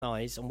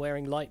eyes and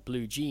wearing light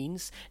blue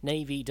jeans,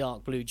 navy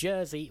dark blue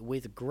jersey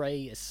with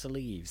grey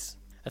sleeves.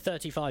 A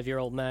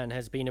 35-year-old man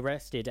has been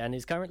arrested and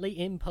is currently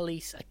in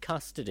police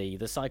custody.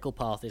 The cycle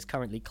path is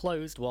currently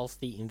closed whilst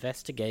the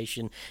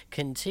investigation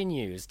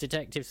continues.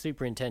 Detective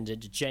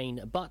Superintendent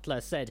Jane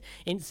Butler said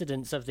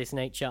incidents of this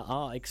nature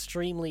are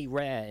extremely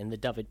rare in the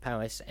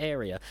Dyfed-Powys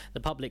area. The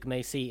public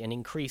may see an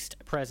increased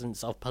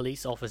presence of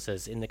police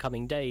officers in the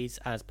coming days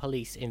as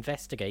police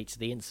investigate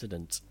the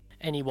incident.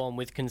 Anyone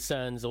with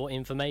concerns or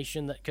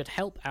information that could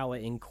help our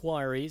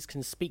inquiries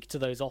can speak to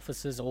those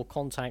officers or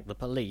contact the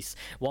police.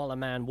 While a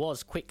man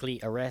was quickly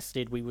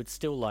arrested, we would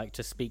still like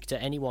to speak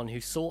to anyone who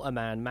saw a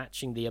man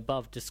matching the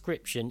above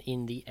description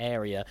in the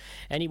area.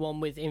 Anyone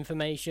with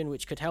information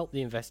which could help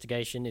the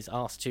investigation is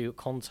asked to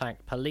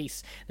contact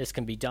police. This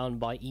can be done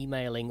by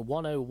emailing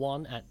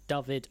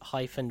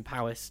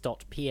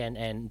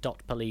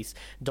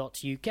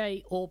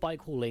 101@dyfed-powys.pnn.police.uk or by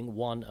calling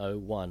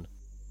 101.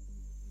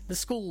 The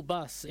school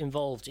bus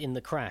involved in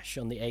the crash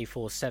on the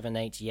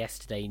A478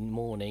 yesterday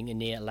morning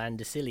near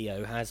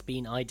Llandyssilio has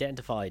been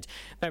identified.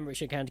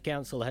 Pembrokeshire County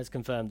Council has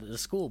confirmed that the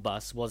school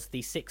bus was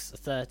the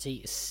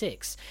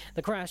 636.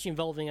 The crash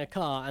involving a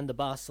car and the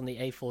bus on the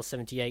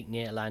A478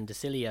 near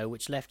Llandyssilio,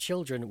 which left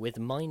children with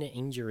minor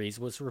injuries,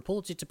 was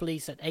reported to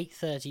police at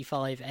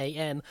 8:35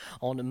 a.m.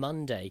 on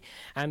Monday.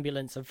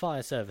 Ambulance and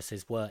fire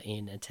services were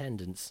in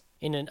attendance.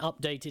 In an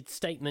updated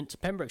statement,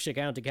 Pembrokeshire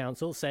County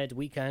Council said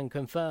we can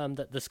confirm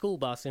that the school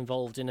bus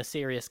involved in a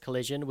serious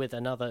collision with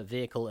another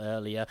vehicle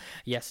earlier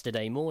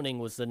yesterday morning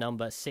was the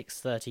number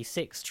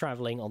 636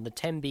 travelling on the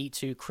Tenby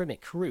to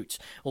Crimmick route.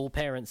 All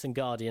parents and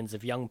guardians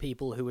of young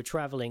people who were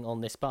travelling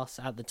on this bus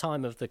at the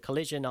time of the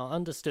collision are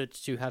understood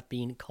to have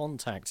been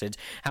contacted.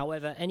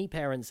 However, any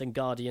parents and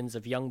guardians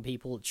of young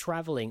people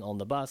travelling on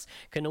the bus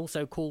can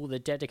also call the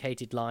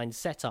dedicated line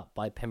set up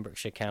by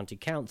Pembrokeshire County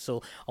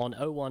Council on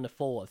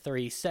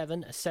 01437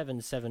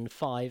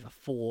 775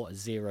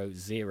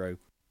 400.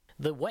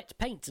 The wet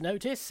paint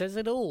notice says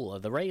it all.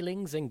 The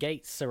railings and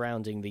gates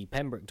surrounding the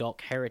Pembroke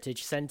Dock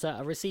Heritage Centre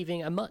are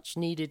receiving a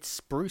much-needed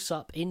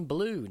spruce-up in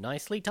blue,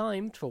 nicely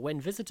timed for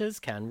when visitors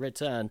can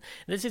return.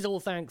 This is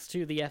all thanks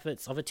to the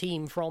efforts of a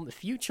team from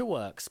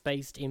FutureWorks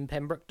based in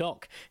Pembroke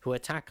Dock, who are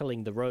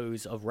tackling the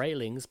rows of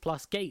railings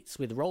plus gates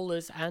with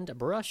rollers and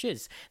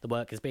brushes. The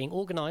work is being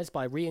organised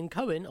by Rian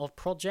Cohen of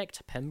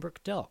Project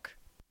Pembroke Dock.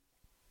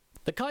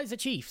 The Kaiser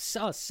Chiefs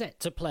are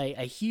set to play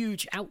a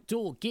huge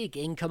outdoor gig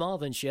in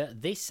Carmarthenshire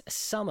this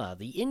summer.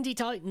 The Indy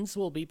Titans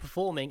will be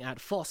performing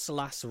at Foss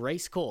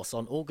Racecourse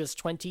on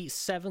August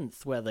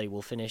 27th, where they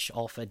will finish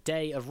off a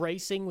day of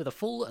racing with a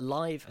full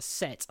live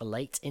set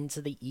late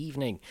into the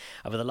evening.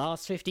 Over the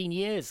last 15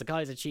 years, the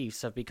Kaiser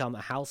Chiefs have become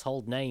a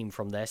household name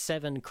from their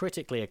 7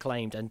 critically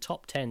acclaimed and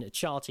top 10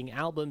 charting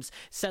albums,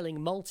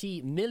 selling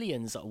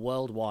multi-millions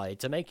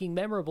worldwide, to making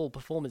memorable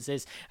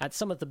performances at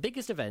some of the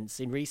biggest events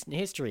in recent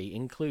history,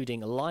 including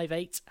Live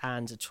 8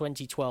 and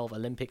 2012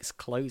 Olympics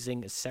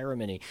closing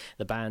ceremony.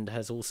 The band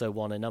has also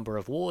won a number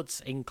of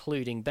awards,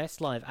 including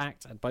Best Live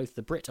Act at both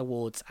the Brit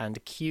Awards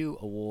and Q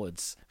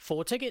Awards.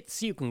 For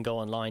tickets, you can go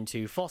online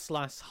to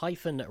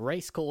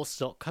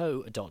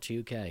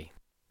fosslas-racecourse.co.uk.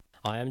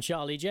 I am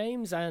Charlie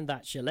James, and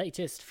that's your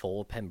latest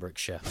for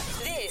Pembrokeshire.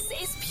 This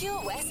is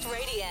Pure West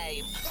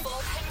Radio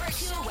for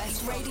Pembrokeshire. Pure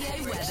West Radio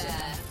weather.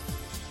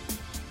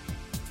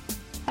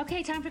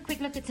 Okay, time for a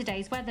quick look at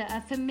today's weather. A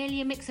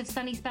familiar mix of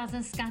sunny spells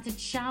and scattered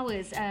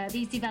showers.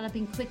 These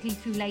developing quickly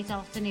through late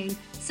afternoon.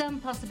 Some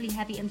possibly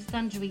heavy and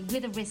thundery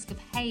with a risk of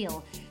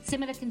hail.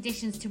 Similar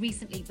conditions to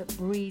recently, but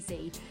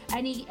breezy.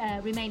 Any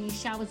remaining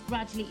showers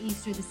gradually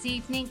ease through this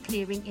evening,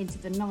 clearing into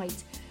the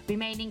night.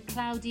 Remaining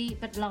cloudy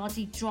but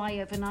largely dry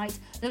overnight.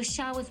 Those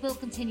showers will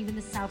continue in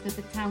the south of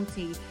the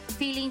county.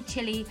 Feeling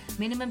chilly,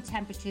 minimum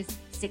temperatures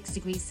 6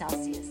 degrees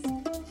Celsius.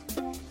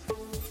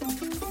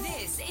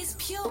 This is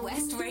Pure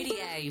West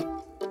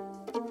Radio.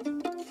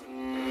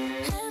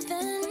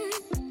 Heaven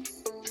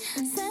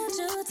sent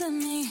you to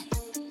me.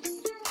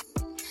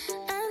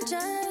 I'm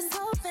just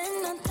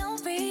hoping I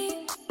don't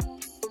repeat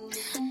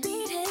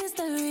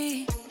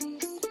history.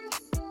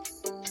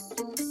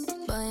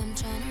 Boy, I'm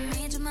trying to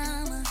meet your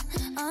mama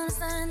on a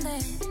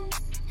Sunday.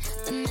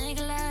 The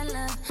nigga I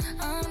love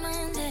on a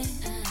Monday.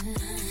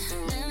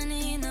 Never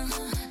need no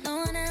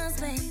one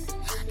else, babe.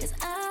 'Cause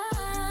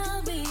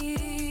I'll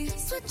be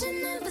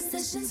switching up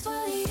positions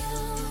for you.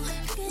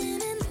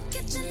 Cooking in the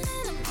kitchen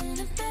and I'm in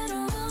the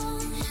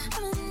bedroom. I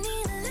don't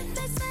need a lift,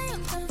 they say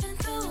I'm coming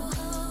through.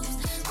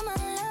 All my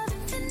love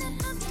infinite,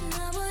 nothing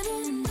I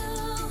wouldn't do,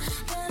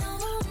 that I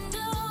won't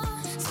do.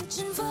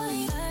 Switching for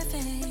you,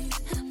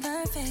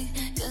 perfect,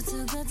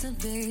 good to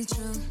be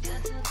true.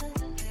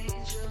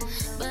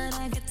 But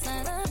I get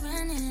tired of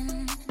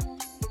running.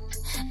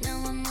 Now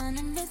I'm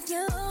running with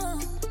you.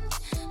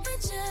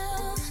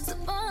 So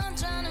boy, I'm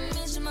trying to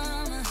meet your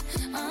mama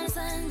on a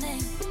Sunday.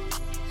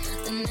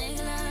 The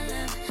nigga I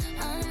love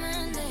on a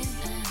Monday.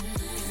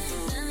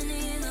 Never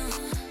need no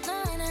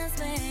one else,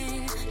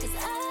 babe. 'Cause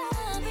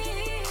I'll be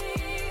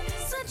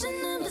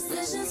switching up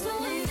positions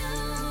for you.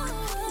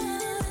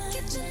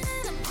 Kitchen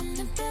and I'm in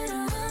the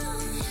bedroom. I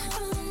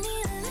don't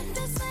need a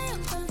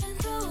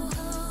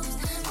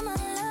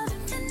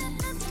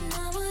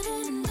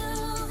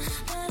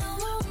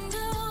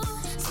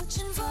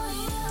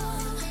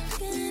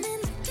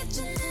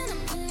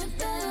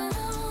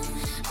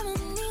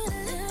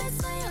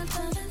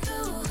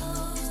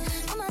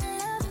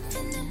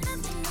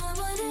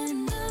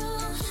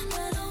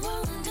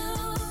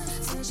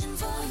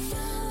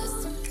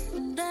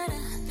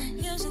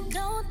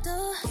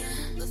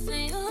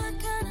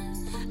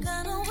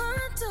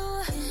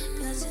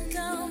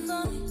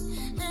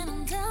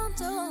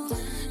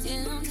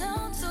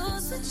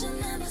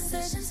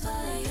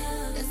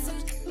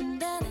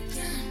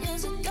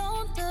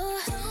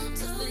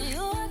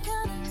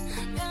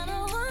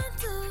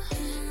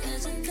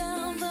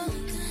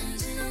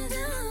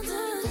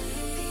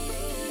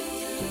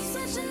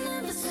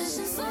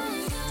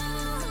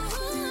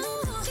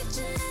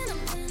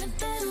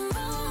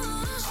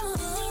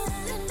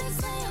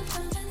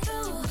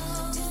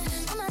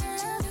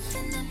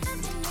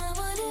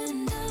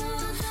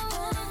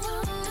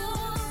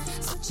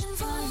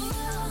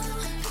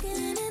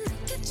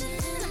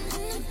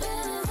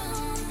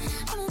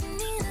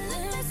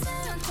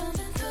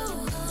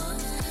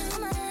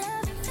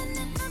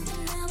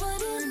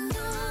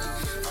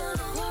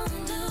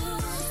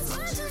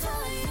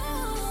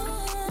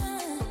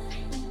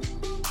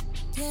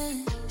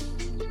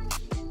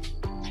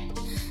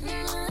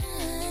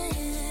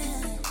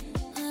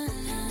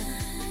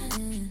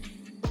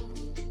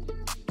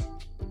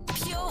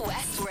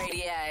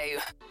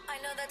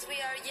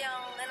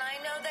young, and I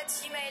know that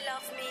you may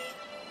love me,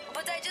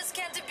 but I just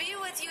can't be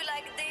with you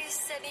like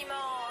this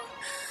anymore.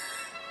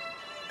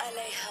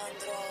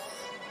 Alejandro.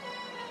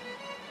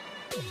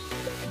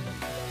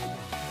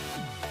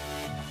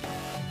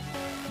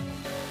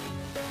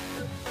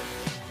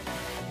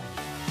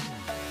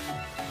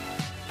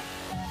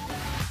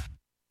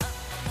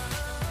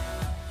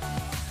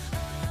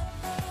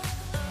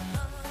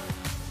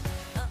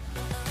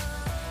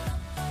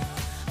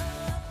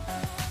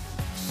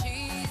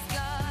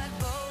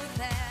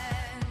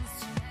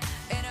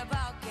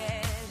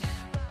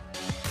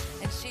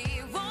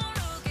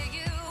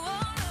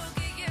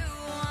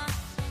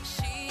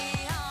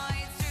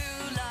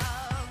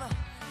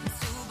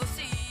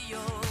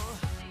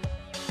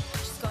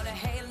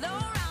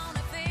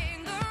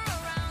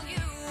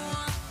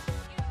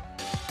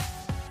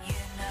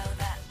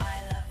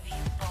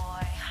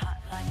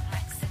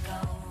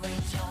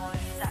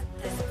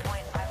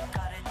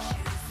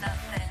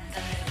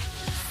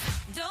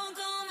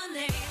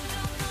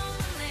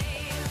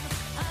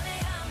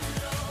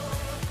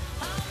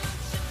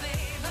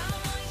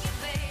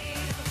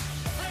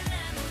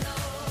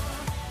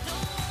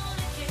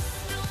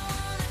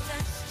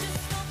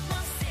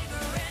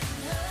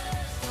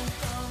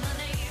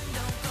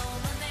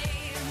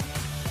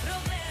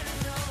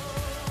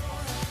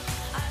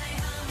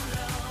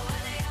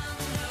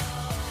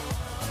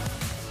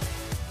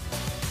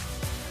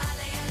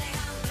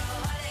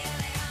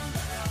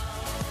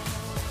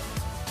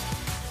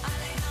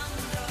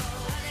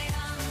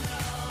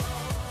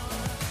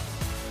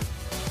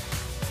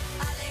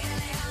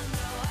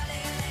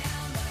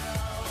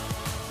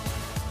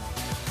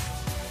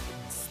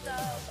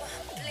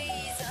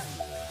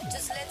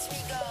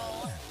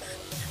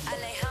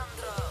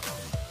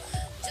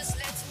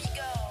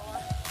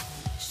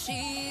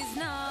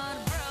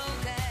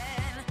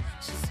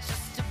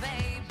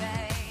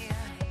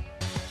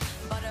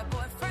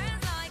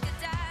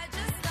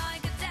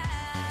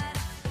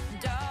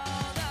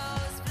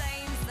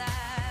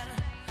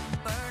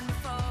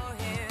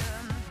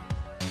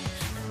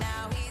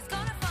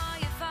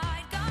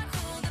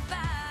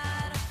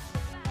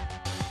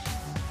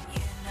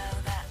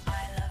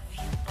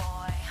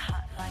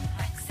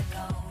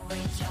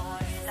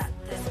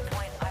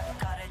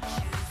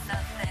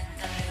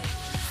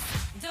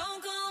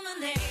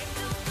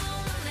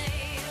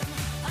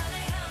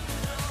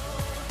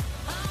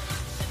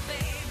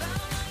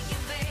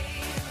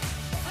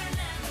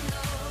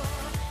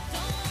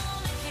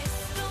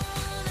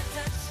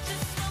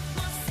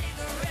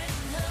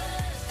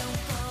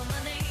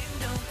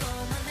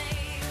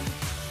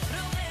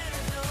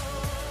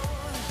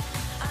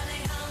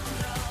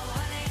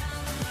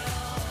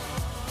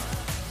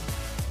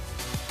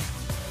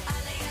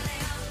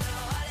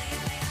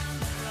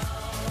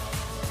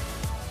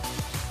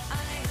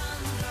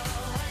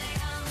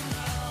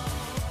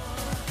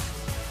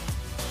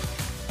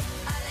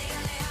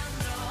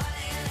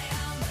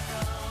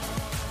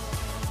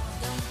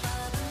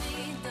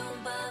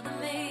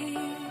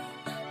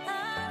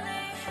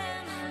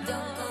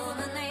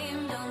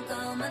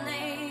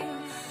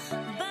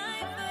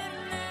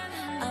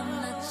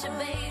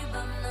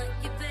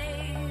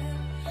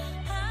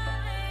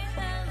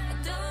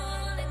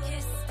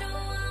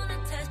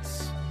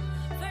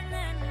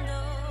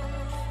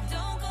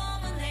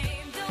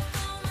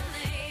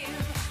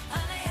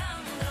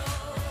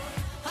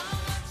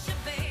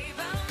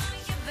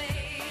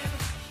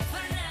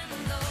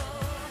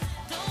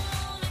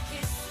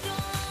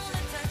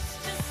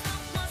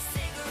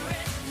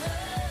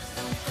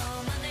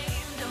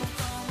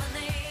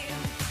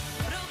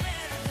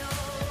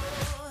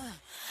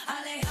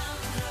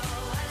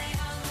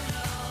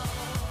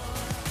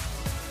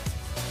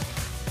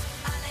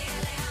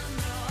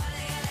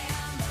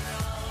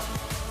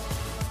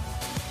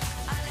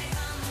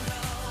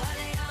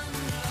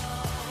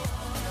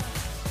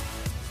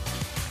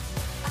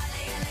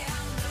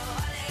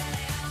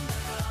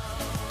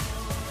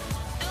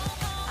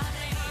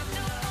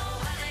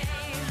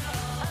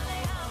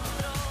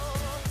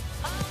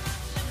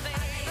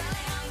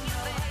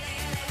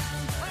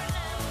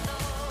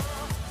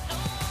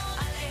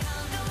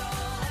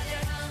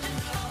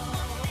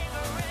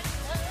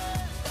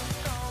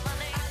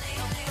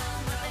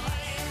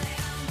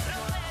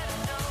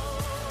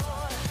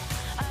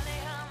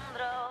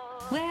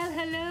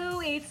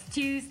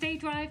 Tuesday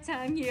Drive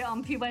Time here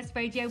on Pure West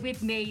Radio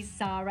with me,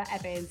 Sara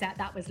Evans.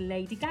 That was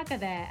Lady Gaga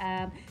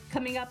there.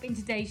 Coming up in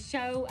today's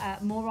show,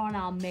 more on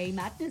our May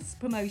Madness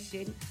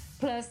promotion,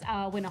 plus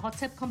our Winner Hot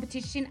Tub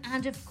competition,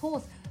 and of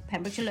course,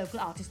 Pembrokeshire Local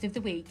Artist of the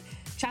Week.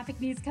 Traffic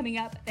news coming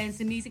up, then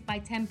some music by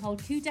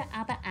Tempol, Tudor,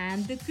 ABBA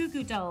and the Goo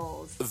Goo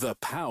Dolls. The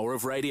power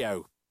of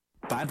radio.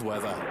 Bad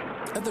weather.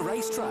 At the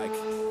racetrack.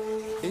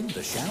 In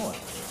the shower.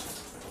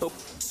 Oh,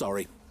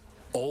 sorry.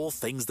 All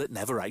things that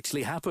never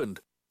actually happened.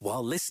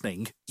 While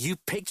listening, you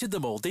pictured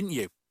them all, didn't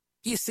you?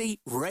 You see,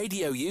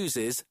 radio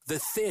uses the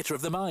theatre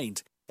of the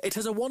mind. It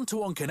has a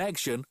one-to-one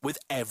connection with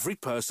every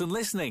person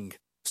listening.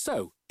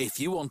 So, if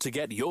you want to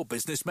get your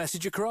business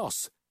message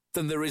across,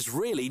 then there is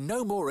really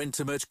no more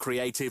intimate,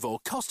 creative or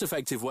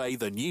cost-effective way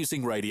than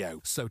using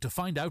radio. So to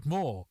find out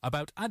more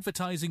about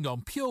advertising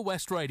on Pure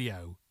West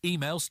Radio,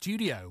 email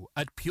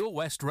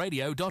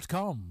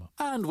studio@purewestradio.com.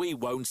 And we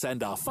won't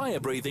send our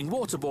fire-breathing,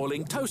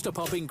 water-boiling,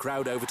 toaster-popping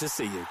crowd over to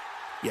see you.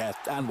 Yeah,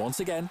 and once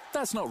again,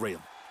 that's not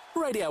real.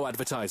 Radio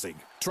advertising.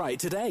 Try it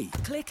today.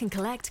 Click and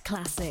collect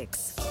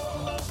classics.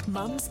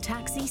 Mum's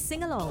taxi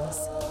sing-alongs.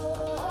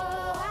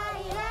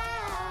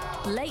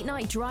 Late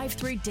night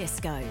drive-through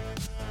disco.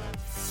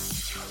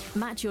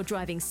 Match your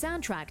driving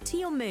soundtrack to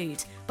your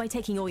mood by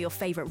taking all your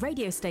favourite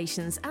radio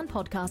stations and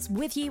podcasts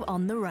with you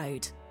on the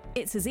road.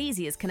 It's as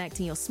easy as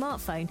connecting your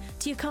smartphone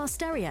to your car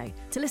stereo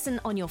to listen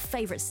on your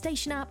favourite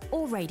station app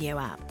or radio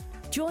app.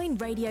 Join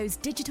radio's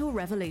digital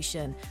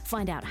revolution.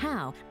 Find out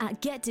how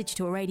at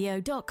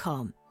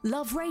getdigitalradio.com.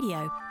 Love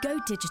radio, go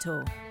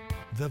digital.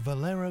 The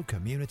Valero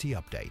Community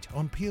Update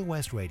on Pure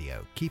West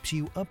Radio keeps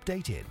you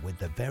updated with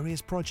the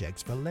various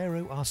projects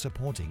Valero are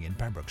supporting in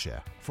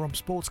Pembrokeshire, from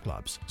sports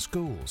clubs,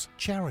 schools,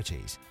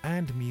 charities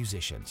and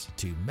musicians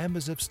to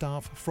members of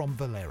staff from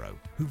Valero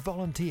who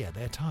volunteer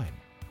their time.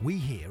 We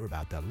hear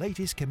about the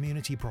latest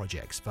community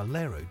projects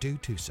Valero do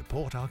to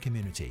support our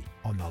community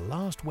on the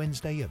last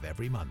Wednesday of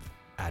every month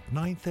at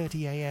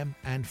 9:30 a.m.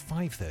 and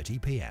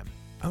 5:30 p.m.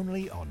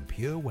 only on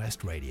Pure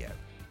West Radio.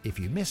 If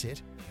you miss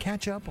it,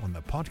 catch up on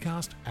the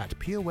podcast at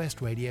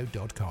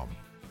purewestradio.com.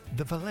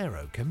 The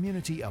Valero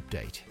Community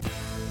Update.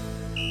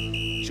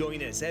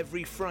 Join us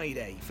every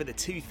Friday for the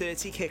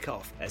 2:30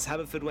 kickoff as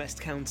Haverfordwest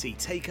County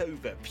take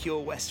over Pure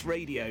West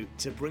Radio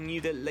to bring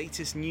you the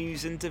latest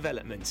news and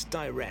developments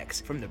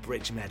direct from the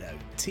Bridge Meadow.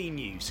 Team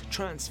news,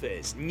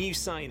 transfers, new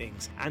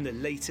signings and the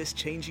latest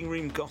changing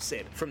room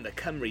gossip from the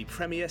Cymru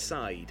Premier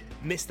side.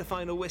 Miss the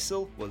final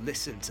whistle? Well,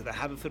 listen to the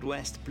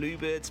Haverfordwest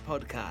Bluebirds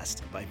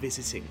podcast by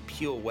visiting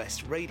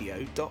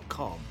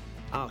purewestradio.com.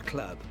 Our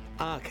club,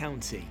 our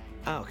county,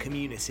 our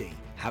community.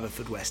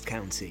 Haverfordwest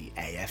County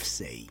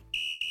AFC.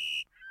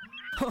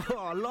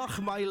 Oh,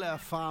 Lochmeyler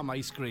Farm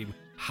Ice Cream.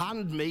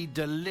 Handmade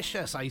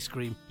delicious ice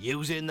cream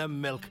using the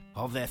milk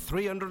of their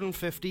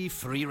 350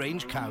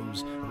 free-range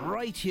cows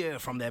right here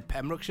from their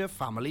Pembrokeshire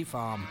family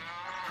farm.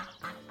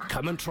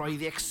 Come and try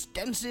the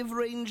extensive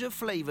range of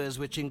flavours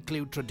which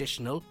include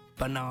traditional,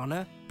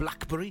 banana,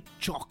 blackberry,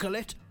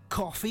 chocolate,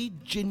 coffee,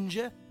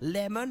 ginger,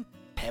 lemon,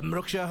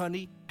 Pembrokeshire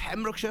honey,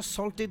 Pembrokeshire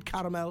salted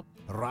caramel,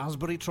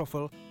 raspberry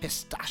truffle,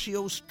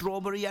 pistachio,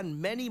 strawberry and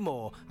many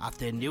more at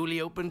their newly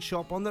opened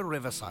shop on the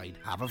Riverside,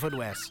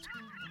 Haverfordwest.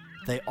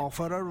 They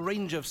offer a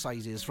range of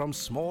sizes from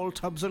small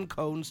tubs and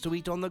cones to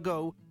eat on the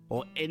go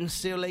or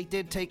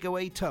insulated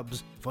takeaway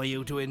tubs for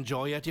you to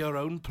enjoy at your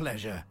own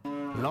pleasure.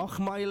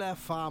 Lochmeyler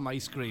Farm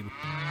Ice Cream.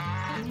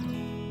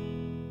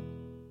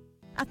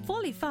 At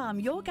Folly Farm,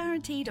 you're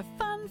guaranteed a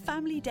fun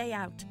family day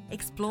out.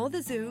 Explore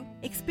the zoo,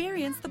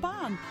 experience the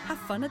barn, have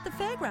fun at the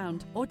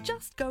fairground, or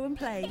just go and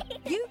play.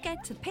 You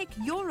get to pick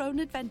your own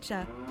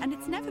adventure, and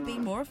it's never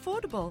been more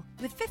affordable.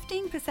 With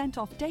 15%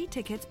 off day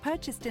tickets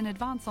purchased in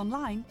advance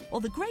online,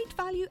 or the great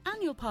value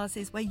annual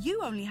passes where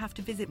you only have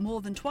to visit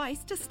more than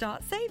twice to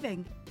start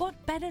saving.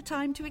 What better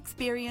time to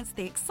experience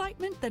the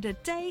excitement that a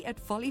day at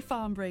Folly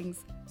Farm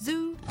brings?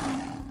 Zoo,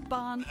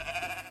 barn,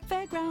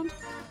 fairground,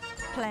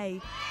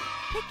 play.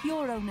 Pick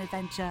your own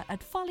adventure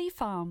at Folly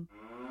Farm.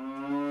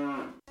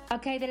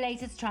 Okay, the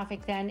latest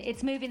traffic then.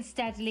 It's moving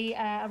steadily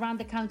around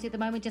the county at the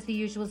moment, just the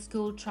usual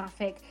school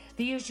traffic,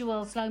 the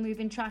usual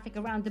slow-moving traffic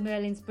around the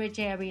Merlin's Bridge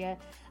area.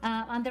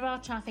 And there are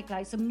traffic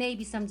lights, so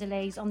maybe some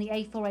delays on the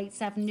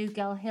A487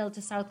 Newgale Hill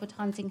to Southwood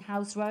Hunting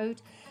House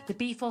Road, the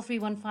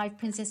B4315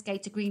 Princess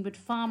Gate to Greenwood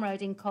Farm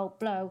Road in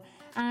Colt Blow,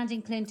 and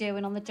in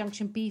Clondurwan on the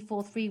junction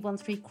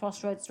B4313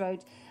 Crossroads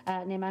Road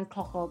near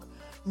Manclochog.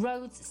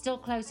 Roads still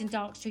closed in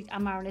Dark Street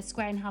and Mariners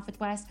Square in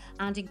Haverfordwest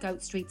and in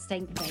Goat Street,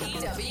 St.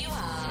 Clementine.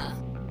 PWR.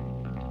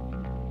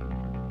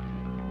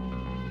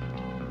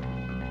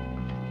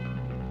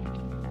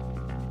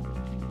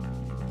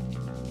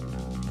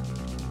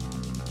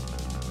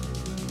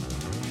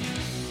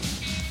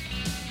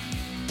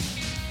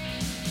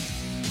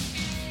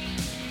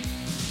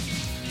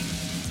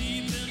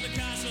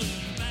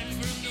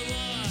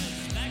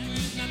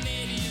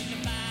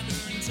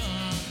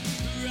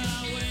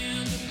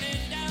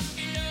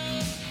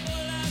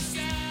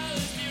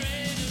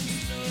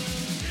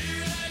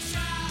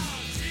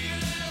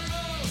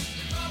 Roll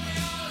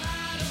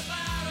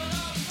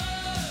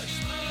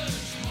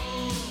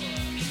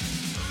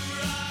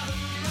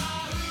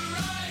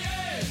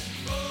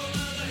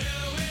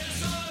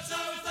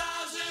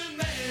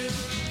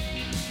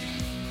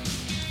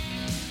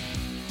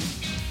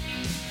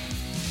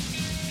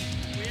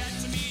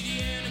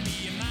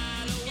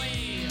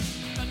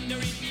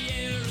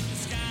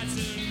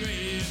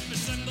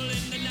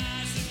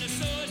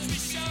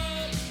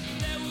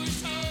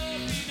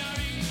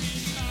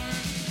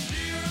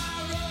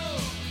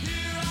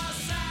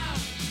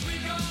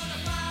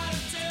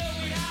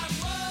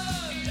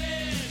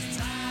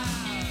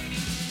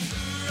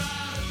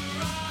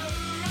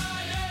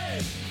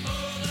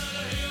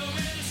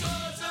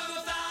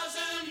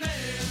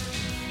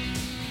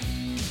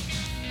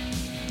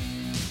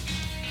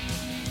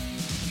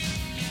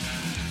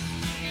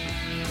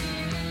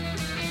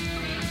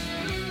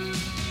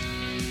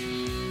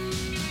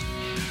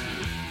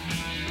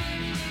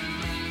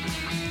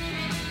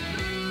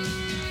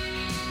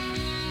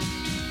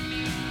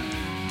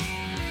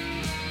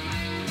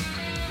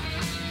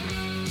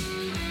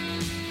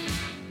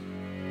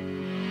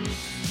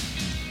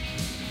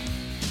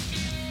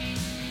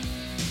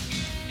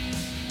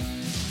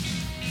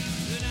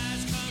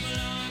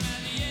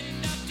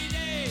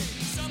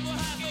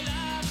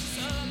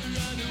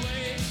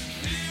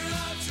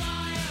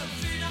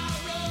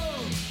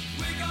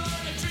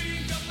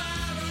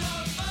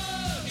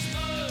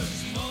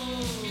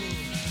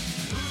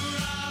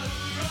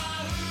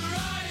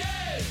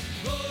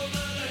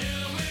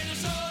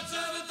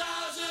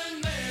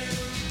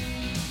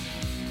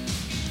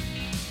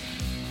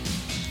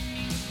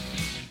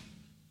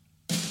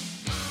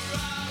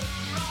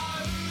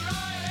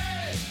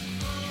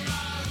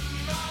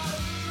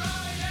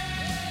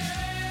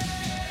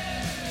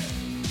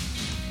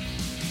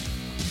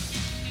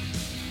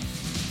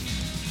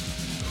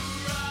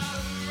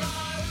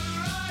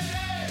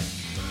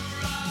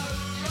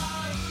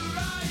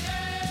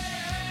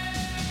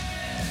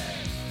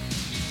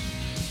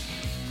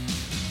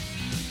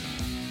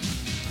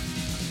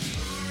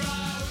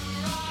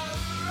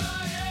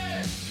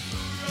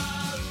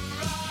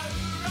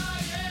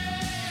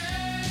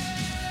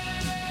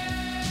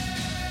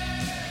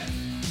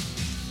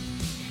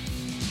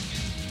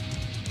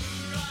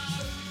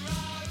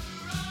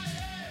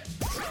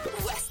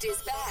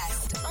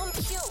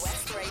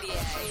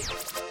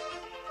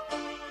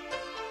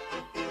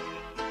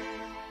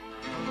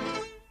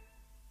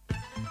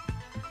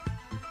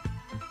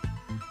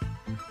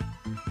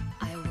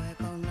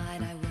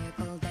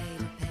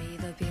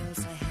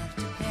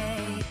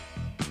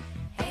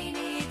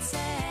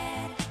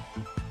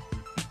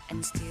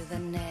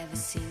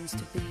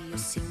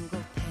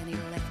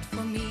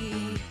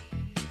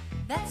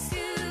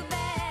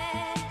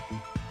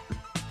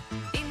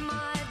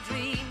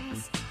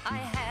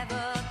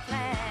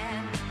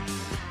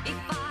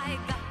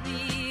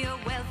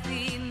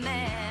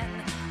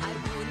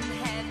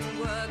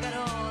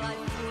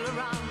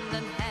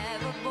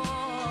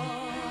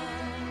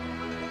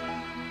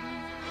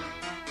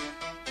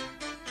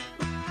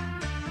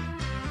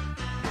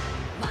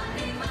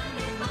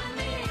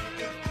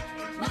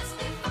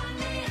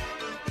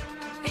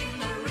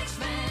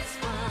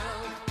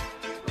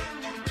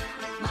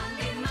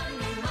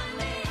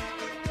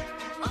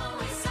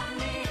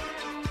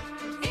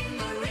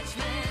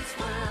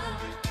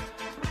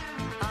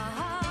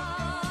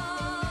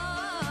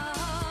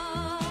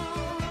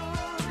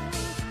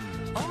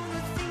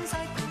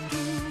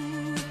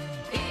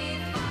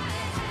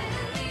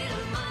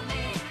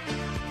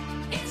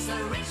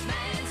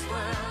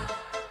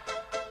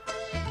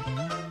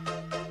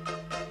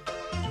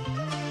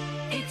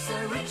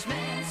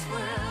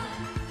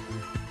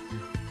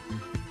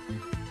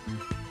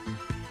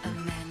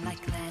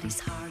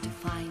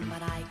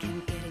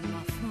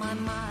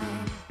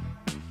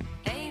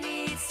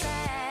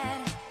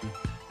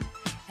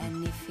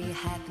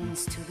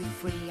chance to be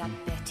free, I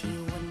bet he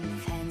wouldn't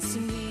fancy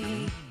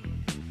me.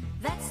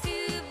 That's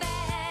too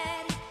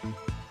bad,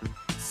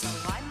 so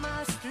I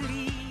must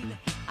leave.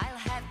 I'll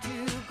have to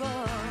go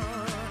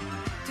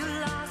to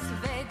Las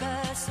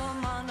Vegas or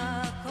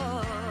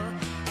Monaco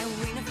and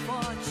win a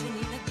fortune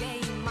in a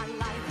game. My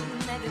life will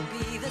never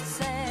be the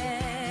same.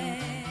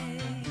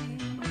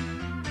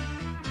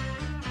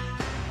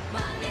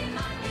 Money,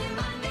 money,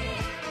 money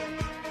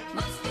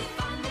must be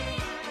funny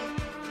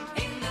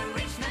in the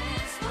rich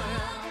man's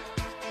world.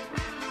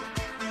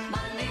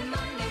 Money,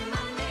 money,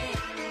 money,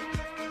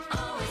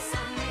 always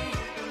sunny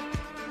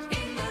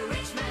in the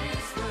rich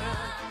man's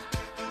world.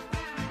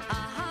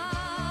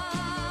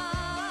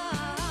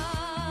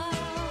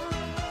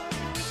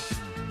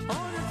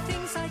 All the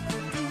things I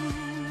could do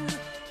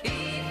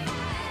if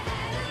I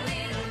had a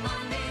little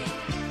money.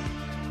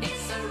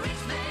 It's a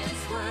rich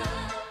man's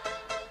world.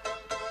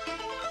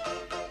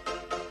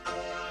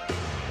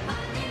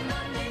 Money,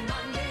 money,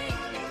 money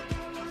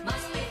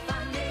must be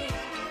funny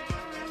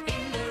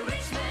in the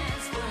rich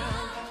man's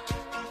world.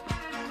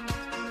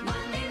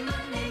 Money,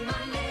 money,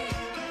 money,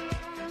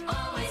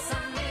 always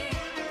sunny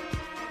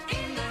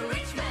in the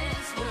rich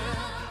man's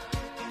world.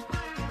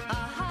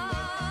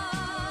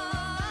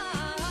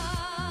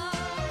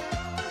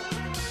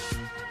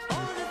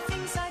 All the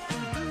things I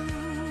could do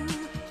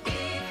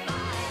if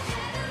I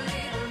had a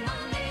little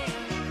money.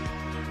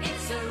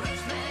 It's a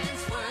rich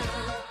man's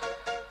world.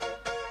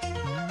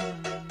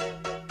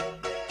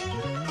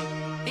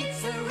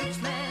 It's a rich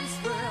man's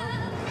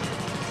world.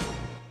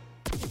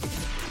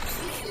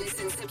 You can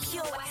listen to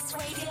Pure West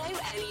Radio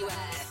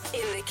anywhere.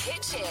 In the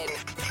kitchen,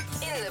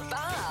 in the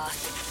bath,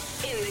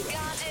 in the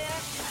garden,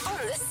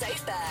 on the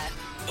sofa,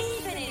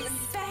 even in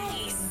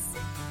space.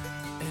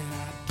 And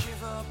I'd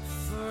give up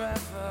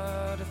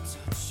forever to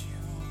touch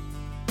you,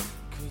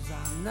 'cause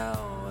I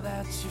know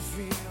that you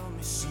feel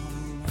me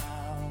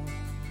somehow.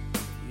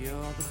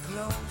 You're the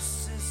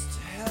closest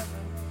to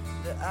heaven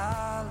that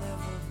I'll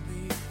ever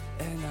be,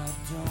 and I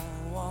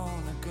don't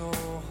wanna go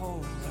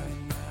home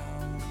right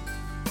now.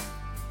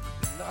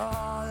 And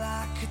all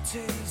I could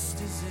taste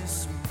is this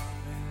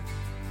moment,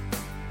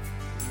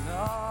 and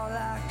all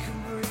I can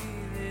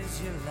breathe is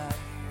your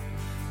life.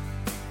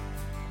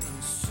 And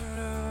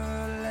sooner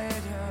or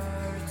later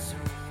it's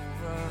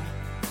over.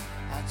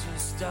 I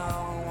just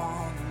don't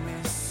wanna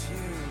miss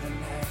you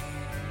tonight.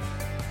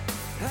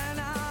 And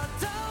I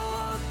don't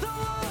want the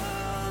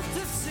world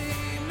to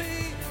see me,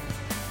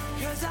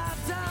 'cause I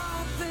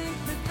don't think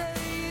that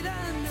they'd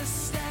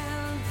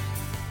understand.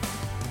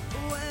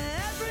 When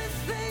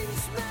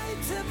everything's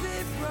made to be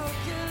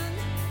broken,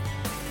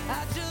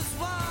 I just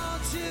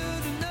want you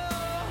to know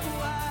who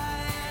I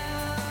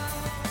am.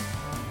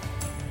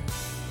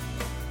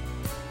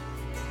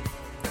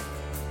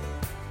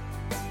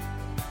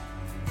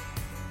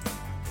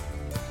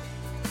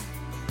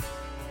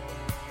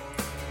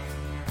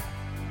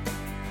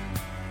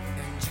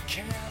 And you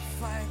can't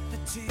fight the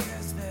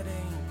tears that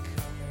ain't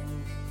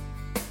coming,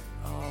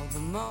 all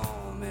the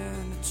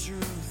moment of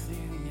truth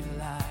in your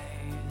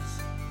lies.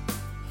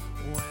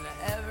 When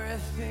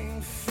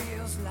everything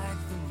feels like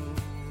the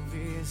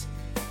movies,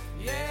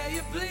 yeah,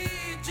 you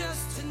bleed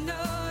just to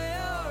know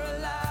you're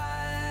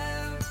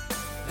alive.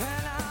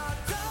 And I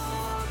don't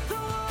want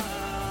the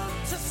world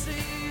to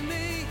see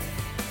me,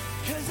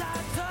 'cause I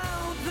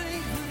don't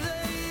think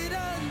they'd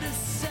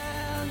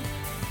understand.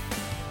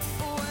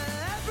 When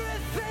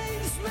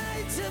everything's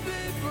made to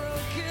be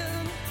broken,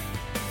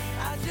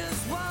 I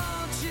just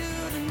want you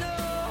to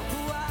know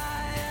who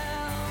I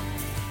am.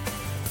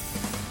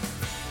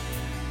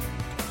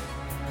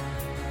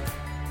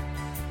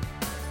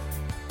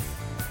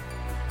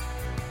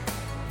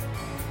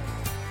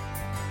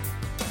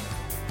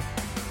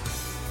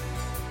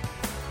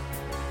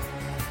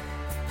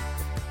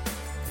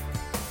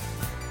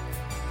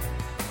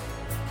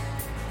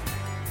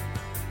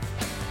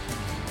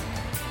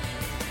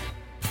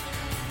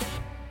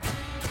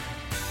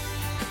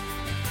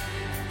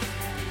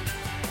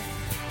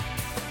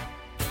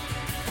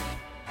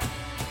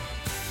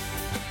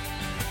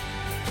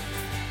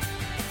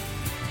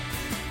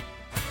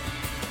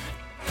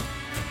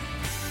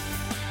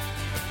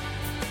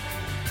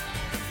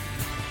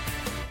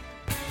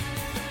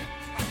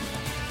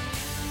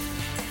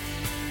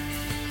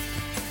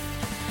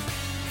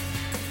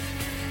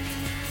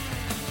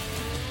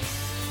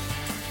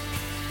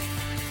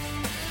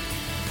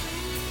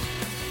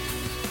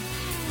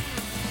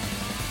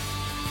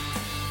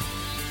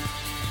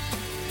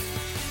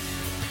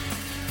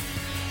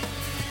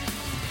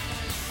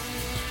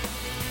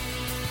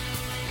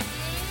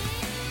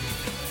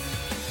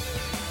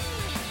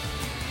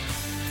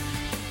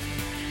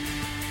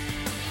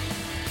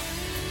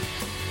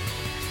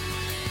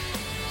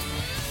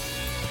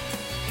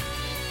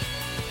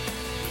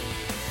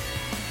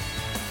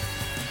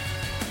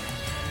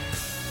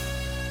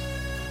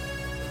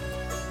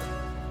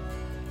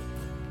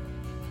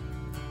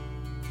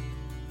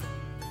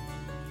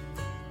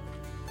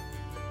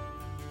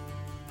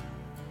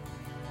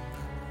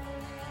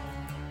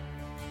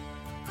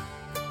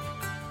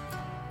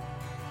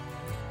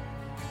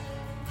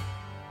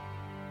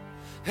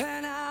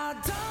 And I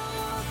don't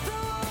want the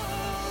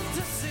world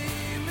to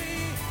see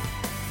me,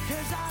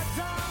 'cause I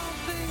don't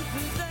think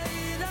that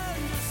they'd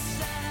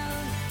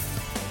understand.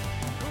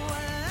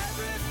 When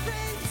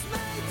everything's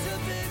made to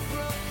be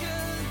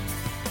broken,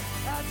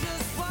 I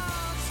just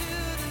want you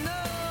to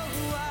know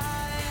who I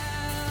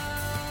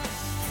am.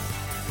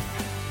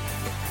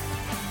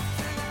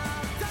 And I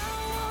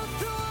don't want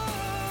the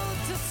world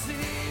to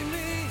see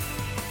me,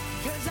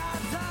 'cause I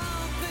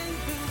don't think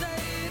that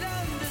they'd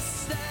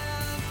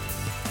understand.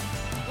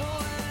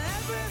 When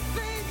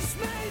everything's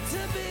made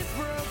to be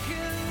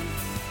broken,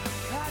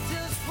 I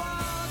just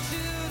want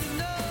you to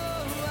know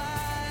who I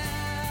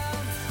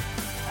am.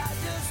 I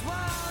just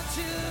want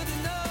you to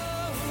know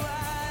who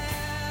I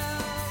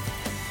am.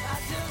 I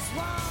just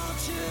want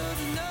you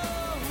to know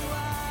who I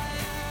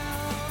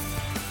am.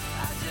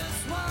 I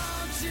just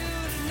want you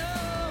to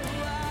know who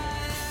I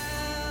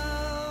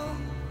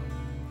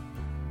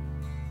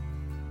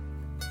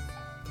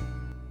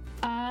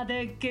am.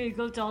 The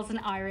Google Dolls and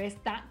Iris.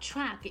 That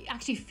track it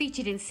actually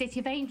featured in City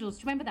of Angels.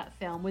 Do you remember that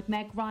film with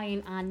Meg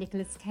Ryan and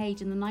Nicolas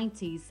Cage in the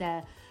 90s?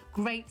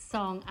 Great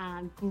song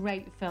and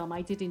great film.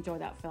 I did enjoy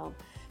that film.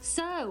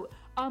 So,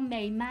 on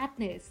May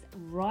Madness,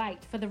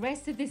 right, for the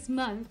rest of this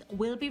month,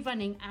 we'll be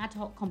running ad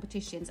hoc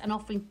competitions and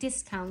offering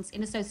discounts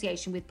in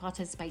association with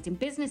participating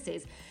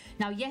businesses.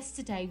 Now,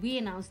 yesterday, we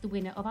announced the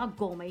winner of our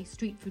gourmet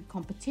street food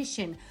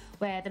competition,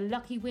 where the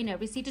lucky winner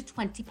received a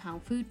 £20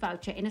 food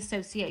voucher in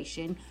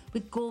association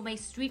with Gourmet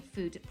Street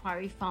Food at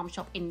Priory Farm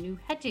Shop in New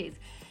Hedges.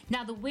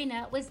 Now, the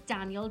winner was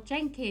Daniel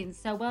Jenkins.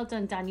 So well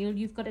done, Daniel.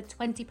 You've got a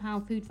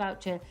 £20 food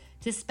voucher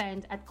to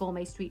spend at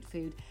Gourmet Street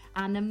Food.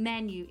 And the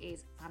menu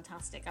is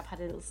fantastic. I've had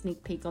a little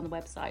sneak peek on the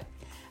website.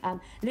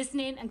 Listen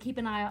in and keep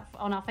an eye out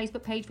on our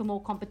Facebook page for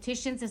more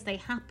competitions as they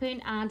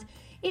happen. And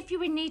if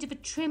you're in need of a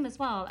trim as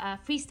well,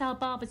 Freestyle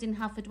Barbers in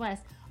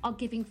Haverfordwest are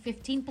giving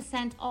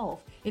 15%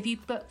 off if you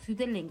book through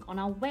the link on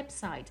our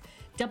website,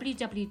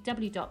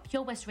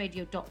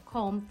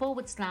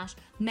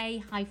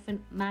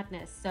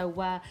 www.purewestradio.com/May-Madness. So,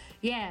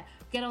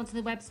 get onto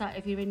the website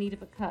if you're in need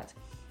of a cut.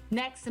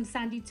 Next, some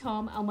Sandy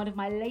Tom and one of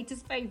my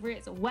latest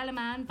favourites,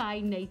 Wellerman by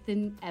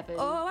Nathan Evans.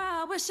 Oh,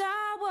 I wish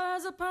I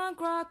was a punk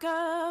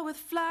rocker with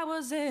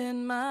flowers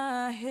in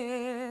my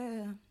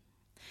hair.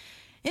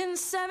 In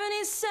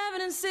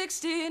 77 and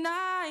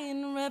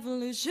 69,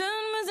 revolution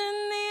was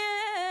in the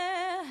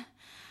air.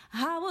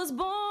 I was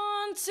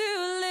born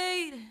too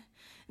late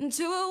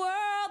into a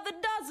world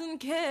that doesn't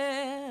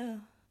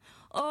care.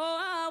 Oh,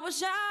 I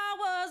wish I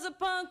was a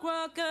punk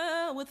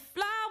rocker with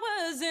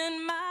flowers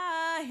in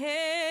my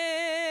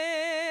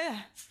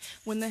hair.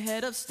 When the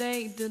head of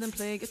state didn't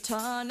play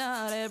guitar,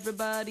 not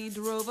everybody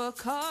drove a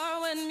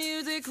car. When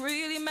music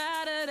really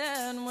mattered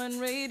and when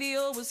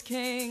radio was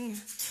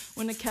king.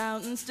 When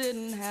accountants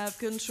didn't have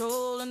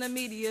control and the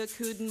media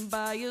couldn't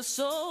buy your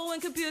soul. When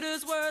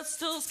computers were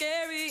still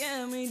scary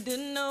and we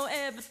didn't know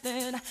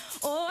everything.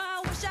 Oh,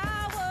 I wish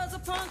I was a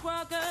punk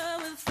rocker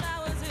with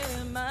flowers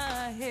in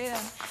my hair.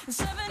 In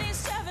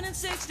 77 and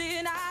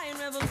 69,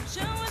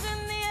 revolution was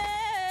in the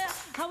air.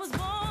 I was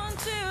born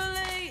too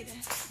late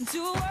into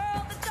a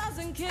world that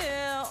doesn't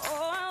care.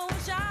 Oh, I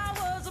wish I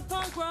was a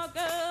punk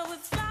rocker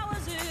with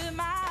flowers in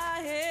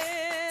my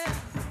hair.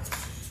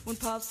 When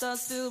pop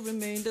stars still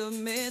remained a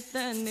myth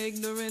and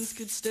ignorance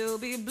could still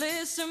be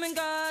bliss. And when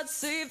God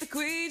saved the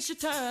queen, she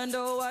turned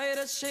a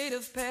whiter shade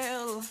of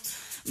pale.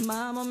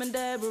 My mom and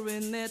dad were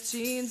in their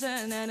teens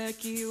and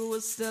anarchy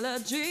was still a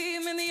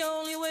dream. And the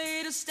only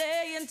way to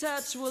stay in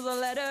touch was a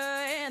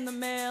letter in the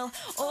mail.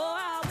 Oh,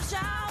 I wish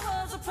I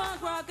was a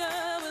punk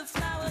rocker with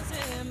flowers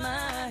in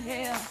my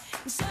hair.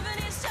 In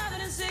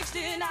 77 and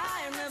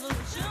 69,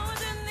 revolution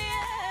was in the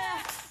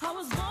air. I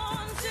was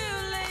born too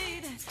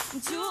late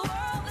into a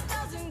world that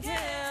doesn't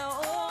care.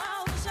 Oh,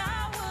 I wish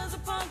I was a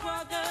punk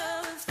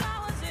rocker with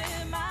flowers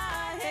in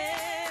my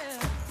hair.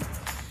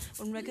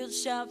 When record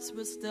shops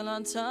were still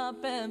on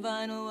top and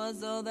vinyl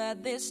was all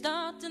that they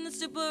stopped, and the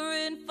super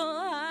info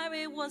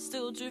highway was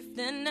still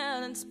drifting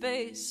out in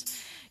space.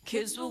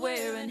 Kids were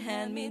wearing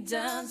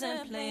hand-me-downs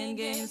and playing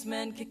games,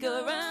 men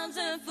kick-arounds,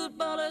 and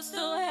footballers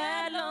still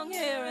had long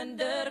hair and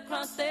dirt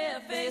across their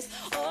face.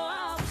 Oh,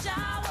 I wish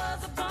I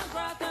was a punk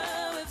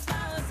rocker with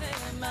flowers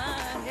in my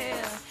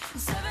hair. In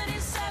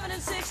 77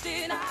 and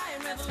 69,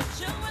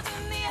 revolution was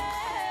in the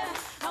air.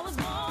 I was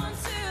born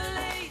too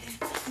late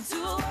into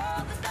a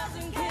world that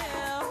doesn't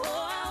care.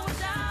 Oh, I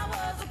wish I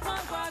was a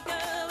punk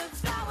rocker with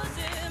flowers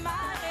in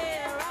my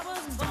hair. I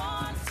was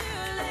born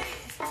too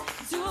late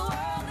into a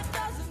world that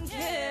doesn't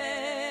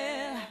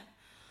care.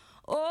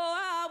 Oh,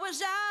 I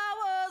wish I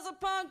was a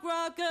punk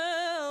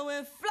rocker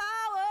with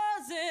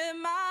flowers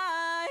in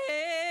my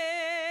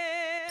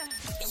hair.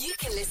 You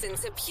can listen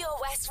to Pure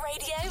West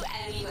Radio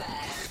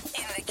anywhere.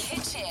 In the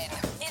kitchen,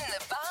 in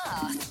the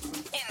bath,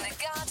 in the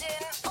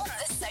garden, on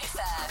the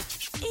sofa,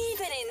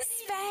 even in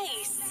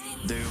space.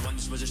 There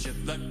once was a ship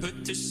that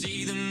put to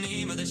sea. The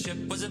name of the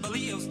ship was a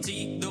Billy of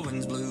Tea. The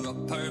winds blew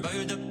up her bow,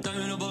 up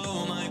down, oh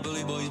below my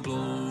bully boys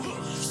blow.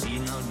 She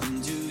had not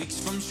been 2 weeks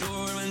from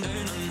shore when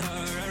down on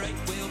her a right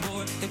whale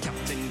bore. The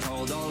captain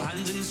called all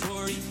hands and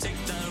swore he'd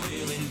take down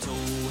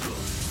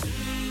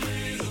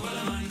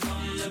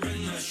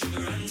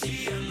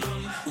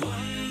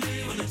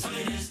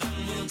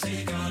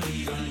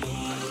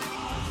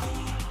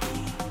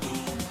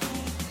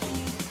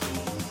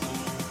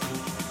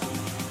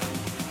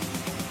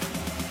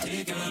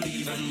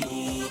even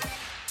more.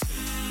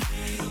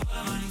 Someday the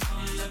weatherman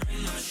comes to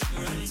bring us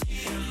sugar and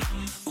tea and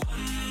rum.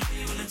 One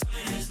day when the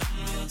time is done,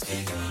 we'll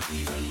take our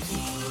leave and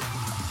go.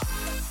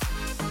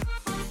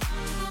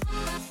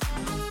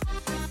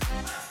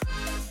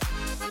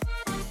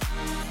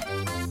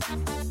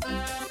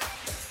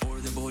 Before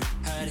the boat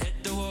had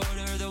hit the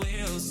water, the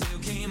whale sail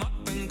came up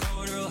and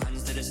caught her.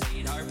 Hands to the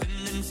side,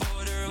 harping and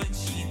fought her when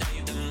she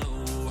dived down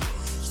low.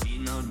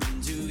 She'd not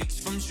been 2 weeks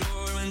from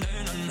shore when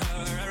down on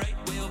her a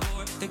right whale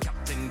bore. The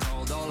captain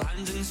called all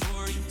hands and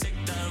swore he'd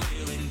take that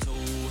whale in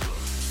tow.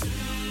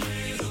 Soon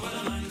may the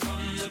weatherman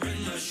come to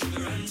bring us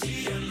sugar and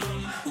tea and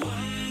rum.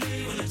 One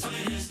day when the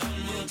time is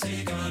done, we'll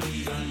take our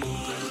leave and go.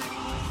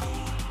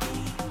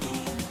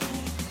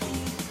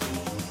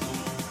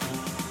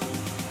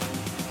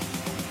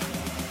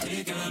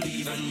 Take our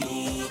leave and go.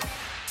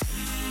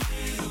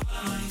 Someday the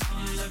weatherman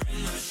comes to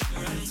bring us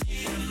sugar and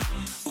tea and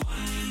rum.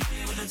 One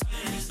day when the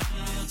time is done,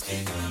 we'll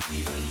take our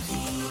leave and go.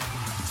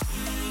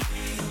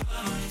 Someday the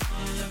weatherman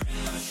comes to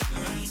bring us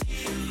sugar and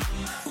tea and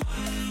rum.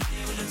 One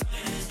day when the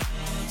time is done,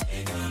 we'll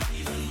take our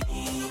leave and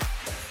go.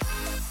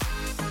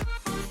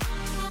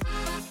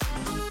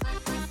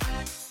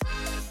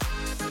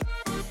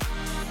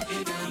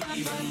 Take our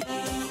leave and go.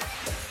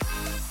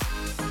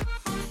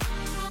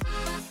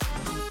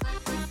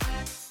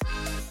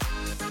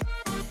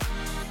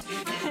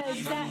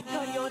 Zach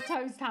got your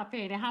toes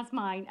tapping. It has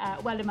mine.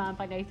 Wellerman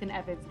by Nathan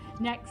Evans.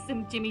 Next,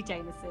 some Jimmy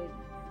Jameson.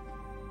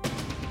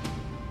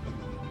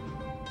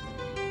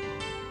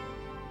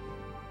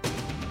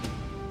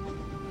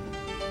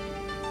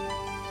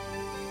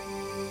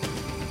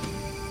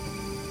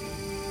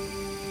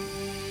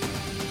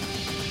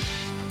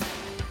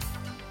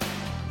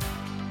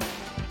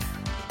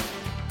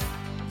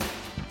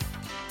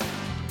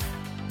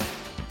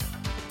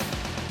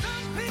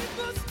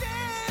 People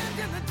stand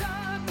in the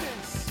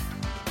darkness,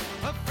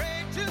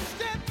 afraid to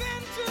step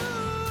into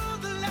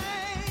the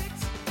light.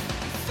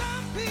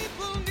 Some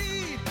people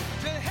need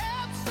to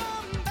help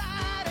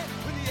somebody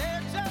when the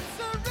edge of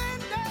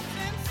surrender's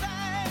in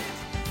sight.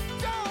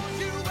 Don't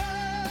you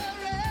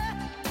worry,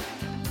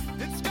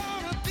 it's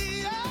gonna be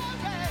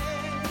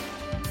alright.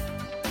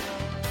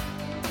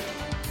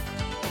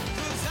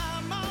 'Cause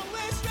I'm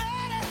always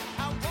ready,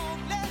 I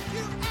won't let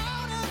you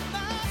out of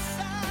my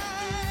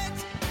sight.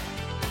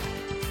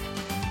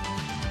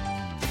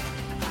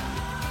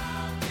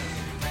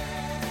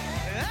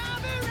 I'll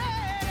be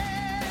ready.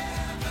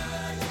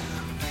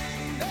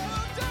 No,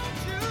 don't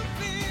you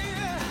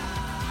fear.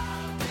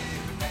 I'll be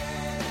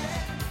ready.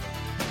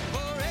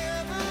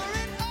 Forever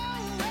and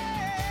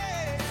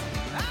always,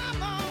 I'm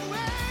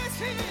always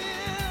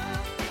here.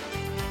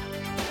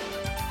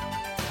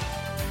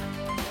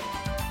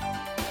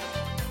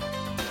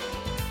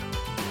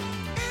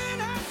 In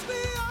us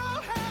we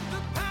all have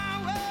the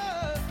power,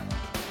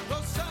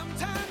 though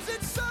sometimes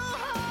it's so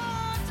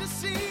hard to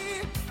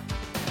see.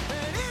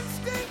 An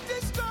instinct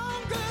is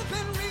stronger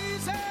than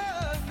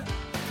reason.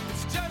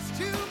 It's just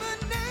human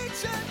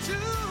nature to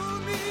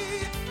me.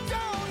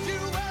 Don't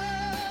you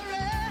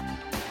worry,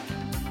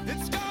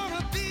 it's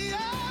gonna be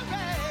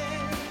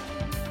alright.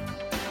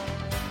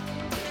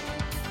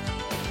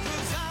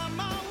 'Cause I'm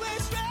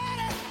always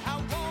ready, I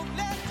won't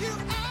let you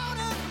out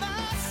of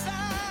my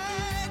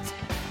sight.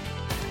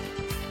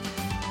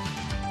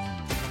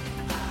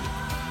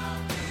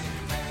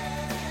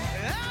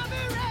 I'll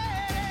be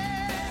ready.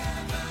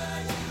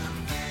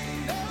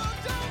 No,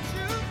 don't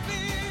you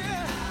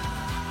fear.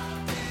 I'll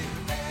be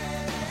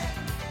ready.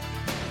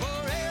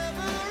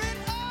 Forever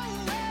and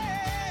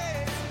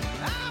always,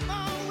 I'm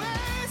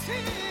always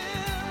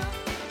here.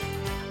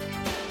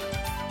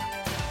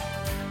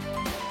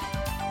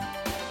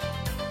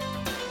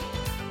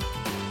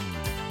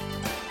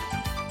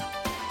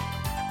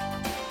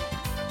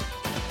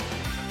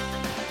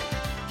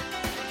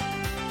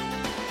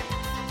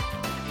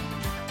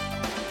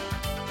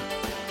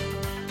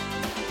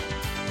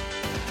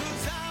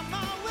 Cause I'm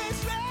always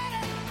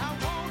ready, I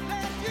won't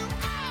let you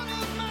out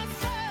of my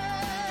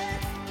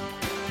sight.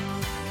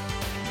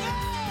 No,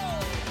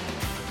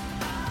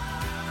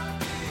 I'll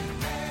be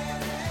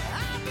ready.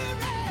 I'll be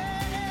ready.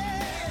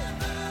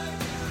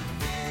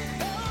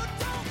 No,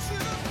 don't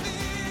you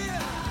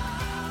fear.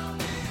 I'll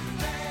be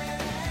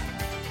ready.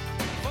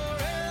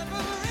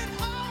 Forever and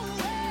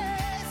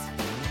always,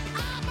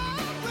 I'm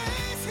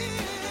always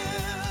here.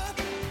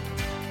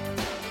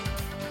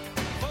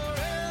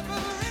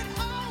 Forever and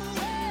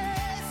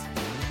always,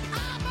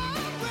 I'm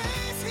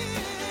always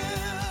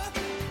here.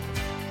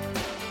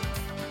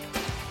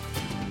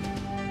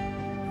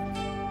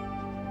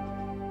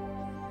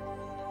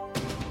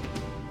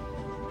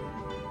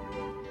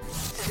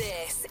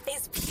 This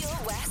is Pure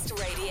West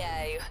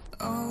Radio.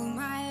 All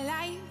my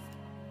life,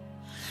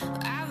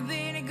 I've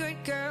been a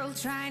good girl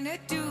trying to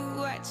do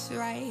what's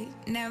right.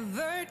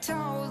 Never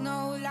told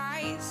no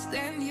lies.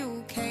 Then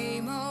you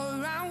came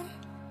around,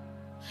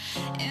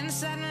 and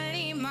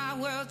suddenly my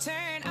world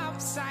turned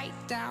upside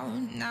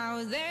down.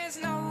 Now there's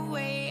no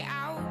way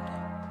out.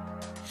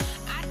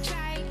 I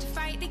tried to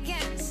fight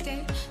against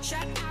it,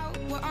 shut out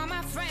what all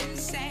my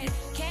friends said.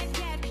 Can't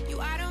get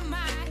you out of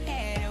my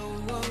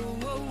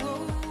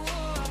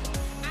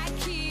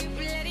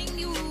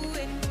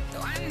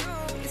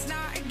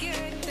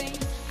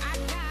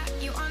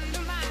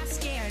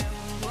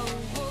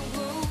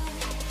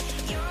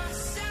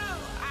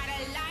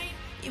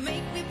You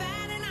make me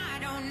bad and I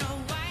don't know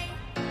why,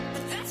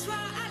 but that's what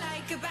I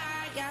like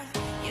about ya.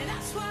 Yeah,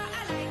 that's what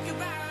I like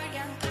about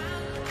ya.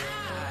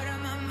 I'm out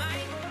of my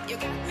mind. You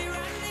got me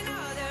running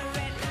all the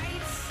red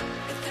lights,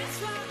 but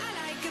that's what I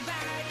like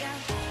about ya.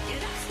 Yeah,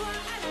 that's what I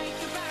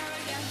like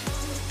about ya.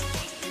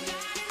 Make me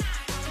bad and I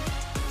don't know.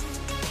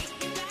 Make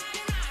me bad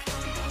and I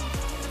don't know.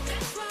 But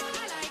that's what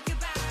I like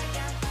about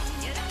ya.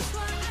 Yeah, that's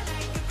what I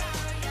like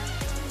about ya.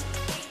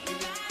 Make me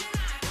bad and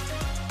I don't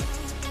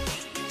know.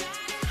 Make me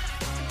bad and I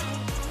don't know.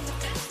 But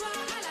that's what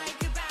I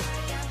like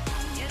about ya.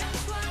 Yeah,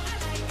 that's what I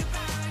like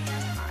about ya.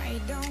 I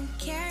don't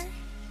care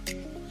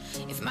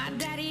if my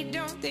daddy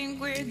don't think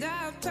we're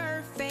the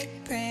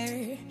perfect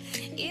pair.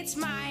 It's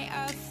my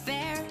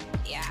affair.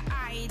 Yeah,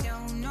 I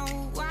don't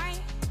know why.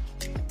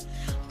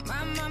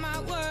 My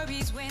mama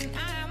worries when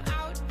I'm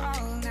out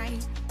all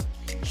night.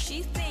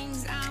 She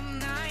thinks I'm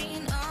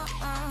 9.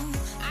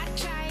 I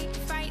try to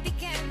fight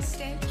against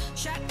it.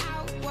 Shut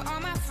out what all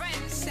my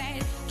friends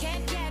said.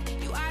 Can't get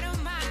you out of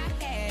my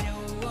head.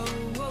 Oh,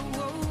 oh, oh,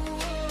 oh,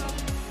 oh.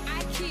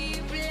 I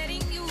keep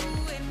letting you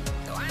in,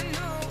 though I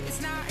know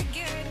it's not a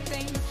good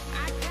thing.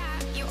 I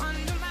got you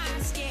under my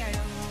skin.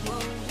 Oh,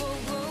 oh, oh,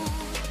 oh.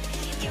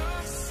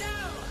 You're so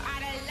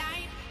out of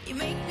line. You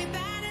make me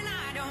bad and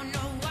I don't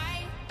know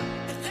why,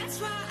 but that's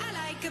what I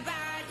like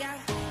about ya.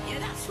 Yeah,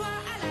 that's what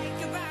I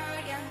like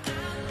about ya.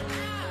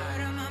 I'm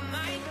out of my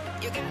mind.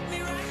 You got me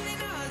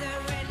running all the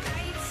red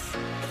lights,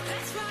 but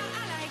that's what I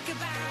like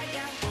about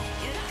ya.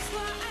 Yeah, that's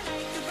what I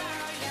like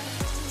about ya.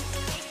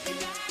 Make me bad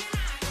and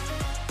I don't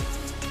know.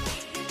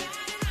 Make me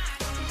bad and I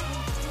don't know.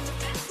 But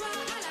that's what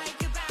I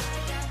like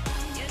about ya.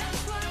 Yeah,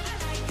 that's what I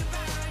like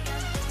about ya.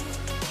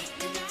 Make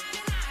me bad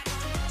and I don't know.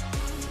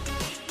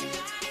 Make me bad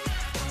and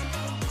I don't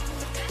know.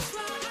 But that's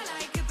what I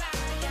like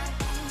about ya.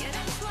 Yeah,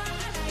 that's what I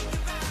like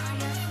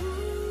about ya.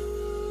 Ooh,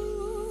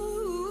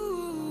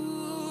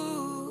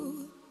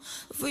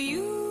 for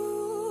you.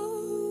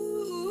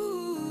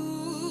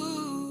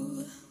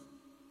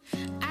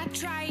 I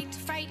tried to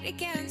fight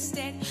against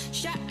it.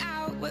 Shut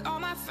out what all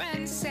my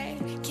friends said.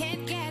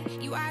 Can't get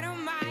you out of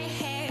my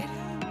head.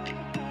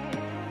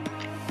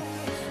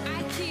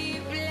 I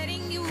keep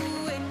letting you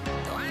in,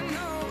 though I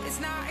know it's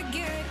not a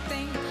good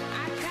thing.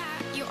 I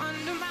got you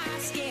under my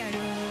skin.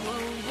 Oh,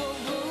 oh, oh,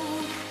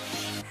 oh.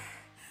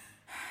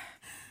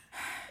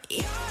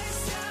 You're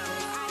so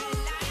out of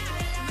line.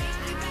 Make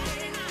me bad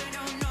and I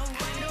don't know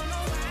why.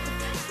 But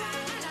that's what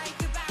I like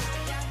about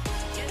ya.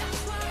 Yeah,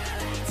 that's what I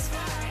like. That's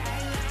what I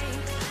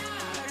like.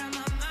 Out of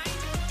my mind.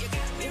 You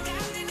got me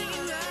running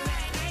all the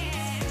red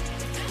lights.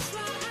 But that's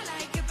what I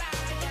like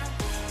about ya.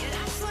 Yeah,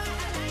 that's what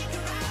I like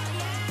about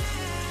ya.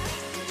 Make me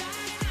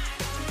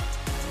bad and I don't know.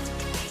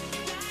 Make me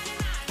bad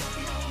and I don't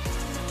know.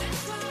 But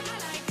that's what I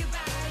like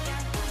about ya.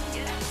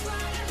 Yeah, that's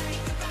what I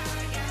like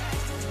about ya.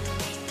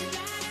 Make me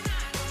bad and I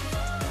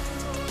don't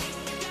know. Make me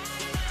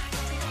bad and I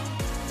don't know.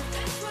 But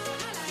that's what I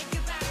like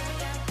about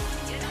ya.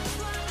 Yeah, that's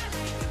what I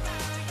like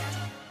about ya.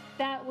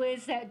 That was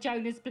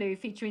Jonas Blue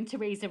featuring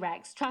Teresa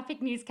Rex.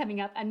 Traffic news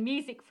coming up and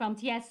music from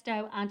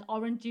Tiesto and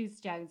Orange Juice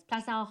Jones,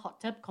 plus our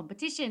hot tub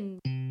competition.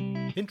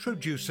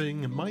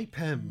 Introducing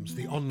MyPems,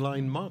 the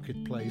online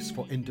marketplace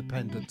for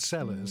independent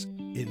sellers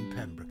in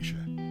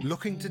Pembrokeshire.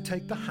 Looking to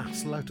take the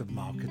hassle out of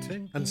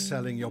marketing and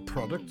selling your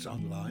products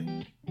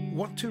online?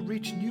 Want to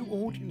reach new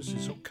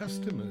audiences or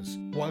customers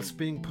whilst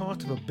being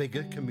part of a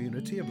bigger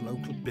community of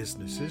local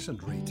businesses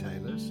and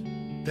retailers?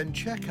 Then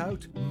check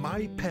out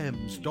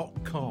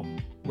mypems.com.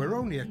 We're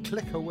only a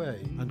click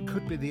away and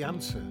could be the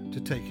answer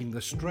to taking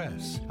the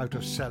stress out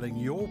of selling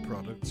your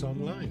products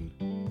online.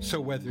 So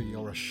whether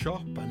you're a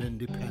shop, an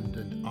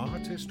independent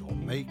artist or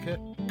maker,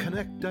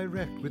 connect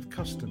direct with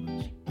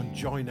customers and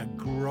join a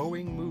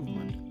growing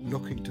movement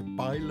looking to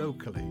buy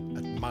locally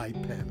at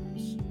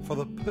MyPems. For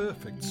the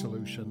perfect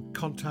solution,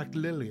 contact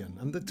Lillian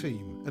and the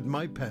team at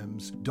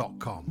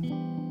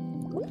mypems.com.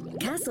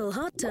 Castle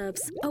Hot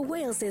Tubs are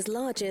Wales's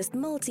largest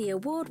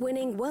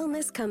multi-award-winning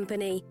wellness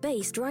company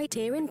based right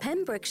here in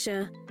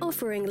Pembrokeshire,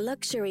 offering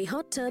luxury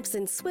hot tubs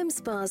and swim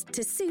spas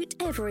to suit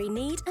every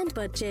need and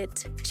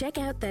budget. Check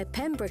out their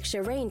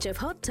Pembrokeshire range of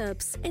hot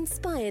tubs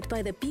inspired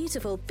by the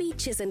beautiful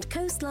beaches and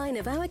coastline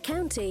of our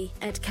county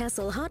at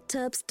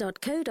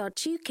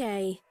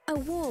castlehottubs.co.uk. A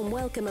warm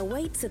welcome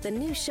awaits at the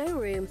new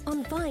showroom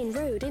on Vine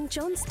Road in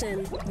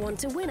Johnston. Want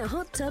to win a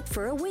hot tub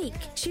for a week?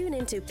 Tune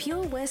into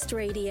Pure West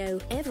Radio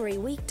every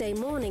weekday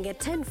morning at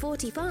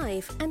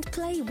 10:45 and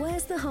play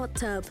Where's the Hot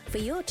Tub for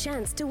your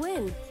chance to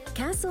win.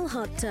 Castle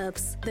Hot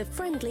Tubs, the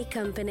friendly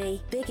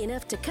company, big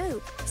enough to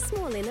cope,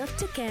 small enough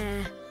to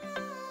care.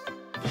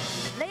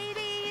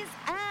 Ladies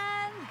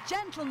and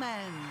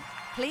gentlemen,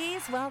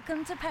 please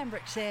welcome to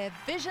Pembrokeshire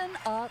Vision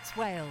Arts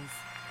Wales,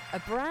 a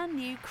brand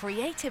new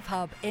creative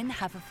hub in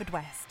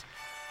Haverfordwest.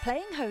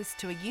 Playing host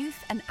to a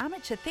youth and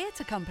amateur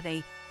theatre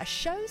company, a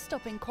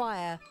show-stopping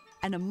choir,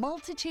 and a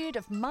multitude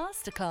of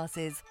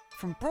masterclasses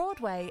from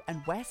Broadway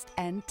and West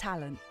End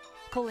talent.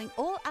 Calling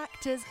all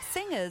actors,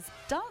 singers,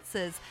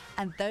 dancers,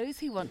 and those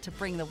who want to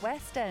bring the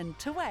West End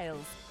to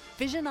Wales.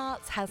 Vision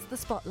Arts has the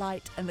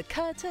spotlight and the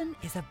curtain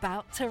is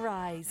about to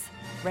rise.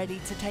 Ready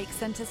to take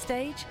centre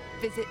stage?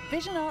 Visit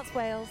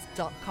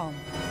visionartswales.com.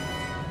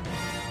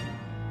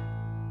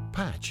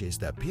 Patch is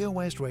the Pure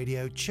West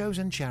Radio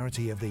chosen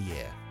charity of the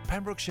year.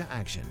 Pembrokeshire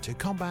Action to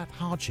Combat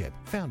Hardship,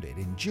 founded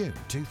in June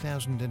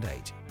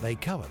 2008. They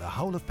cover the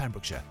whole of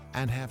Pembrokeshire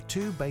and have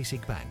 2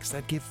 basic banks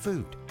that give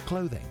food,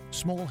 clothing,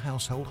 small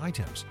household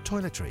items,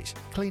 toiletries,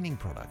 cleaning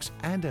products,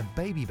 and a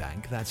baby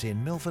bank that's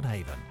in Milford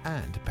Haven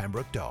and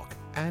Pembroke Dock,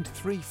 and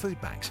 3 food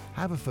banks,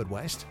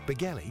 Haverfordwest,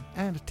 Begelly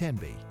and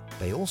Tenby.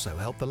 They also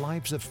help the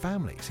lives of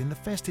families in the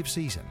festive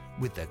season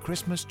with their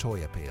Christmas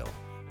toy appeal.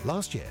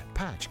 Last year,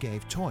 Patch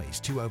gave toys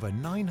to over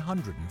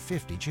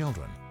 950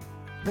 children.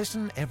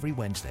 Listen every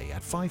Wednesday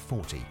at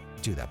 5:40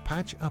 to the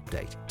Patch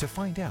Update to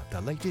find out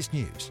the latest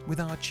news with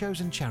our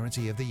chosen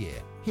charity of the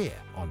year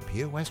here on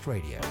Pure West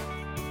Radio.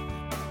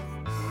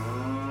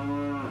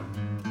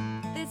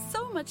 There's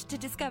so much to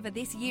discover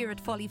this year at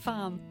Folly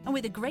Farm, and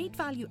with a great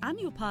value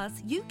annual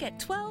pass, you get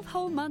 12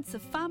 whole months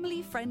of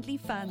family-friendly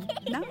fun.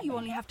 Now you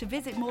only have to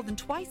visit more than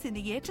twice in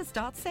the year to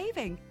start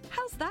saving.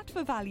 How's that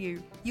for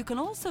value? You can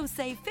also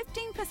save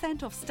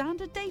 15% off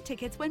standard day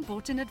tickets when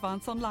bought in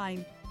advance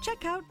online.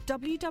 Check out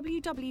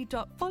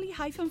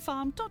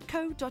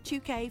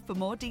www.folly-farm.co.uk for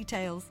more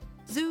details.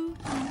 Zoo,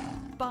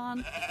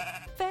 barn,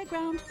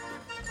 fairground,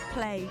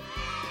 play.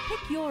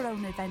 Pick your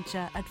own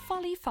adventure at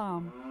Folly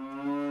Farm.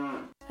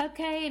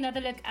 Okay, another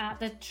look at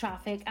the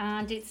traffic,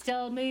 and it's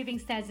still moving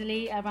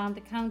steadily around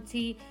the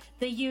county.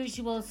 The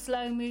usual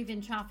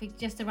slow-moving traffic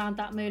just around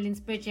that Merlin's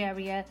Bridge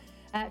area.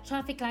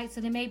 Traffic lights,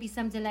 so there may be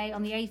some delay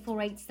on the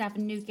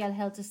A487 Newgale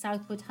Hill to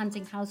Southwood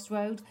Hunting House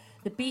Road,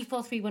 the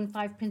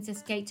B4315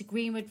 Princess Gate to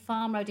Greenwood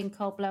Farm Road in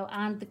Coblow,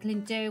 and the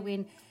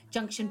Glenderwin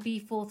Junction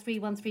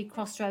B4313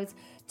 Crossroads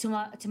to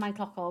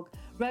Manclochog.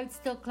 Roads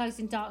still closed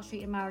in Dark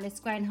Street in Maryland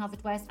Square in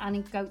Haverfordwest and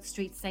in Goat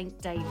Street, St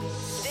David.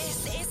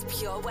 This is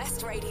Pure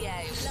West Radio,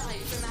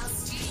 live from our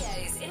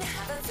studios in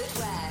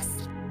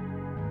Haverfordwest.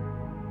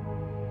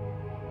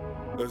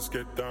 Let's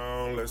get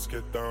down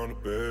to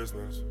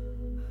business.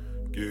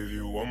 Give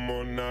you one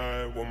more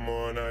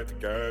night to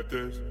get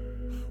this.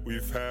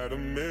 We've had a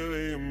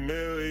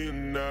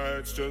million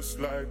nights just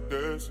like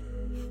this.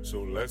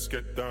 So let's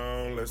get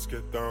down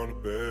to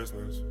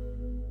business.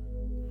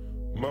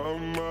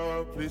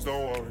 Mama, please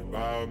don't worry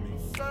about me.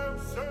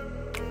 'Cause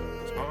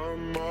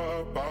I'm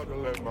about to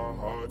let my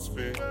heart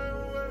speak.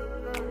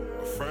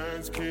 My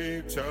friends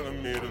keep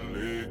telling me to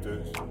leave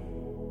this.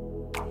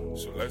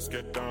 So let's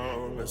get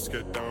down to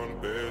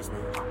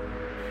business.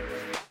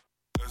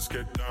 Let's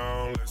get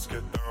down to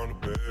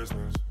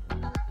business.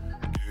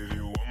 Give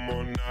you one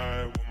more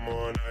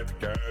night to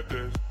get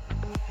this.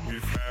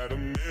 We've had a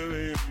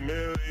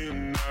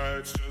million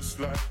nights just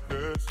like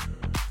this.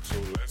 So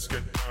let's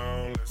get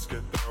down to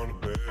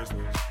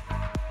business.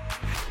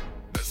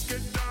 Let's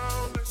get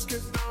down to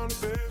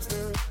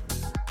business.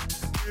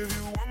 Give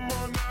you one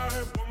more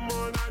night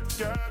to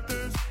get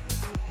this.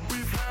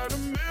 We've had a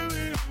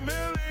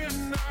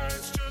million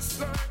nights just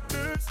like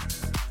this.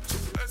 So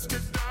let's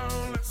get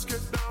down to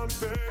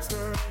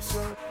business.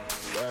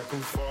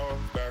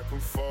 Back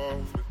and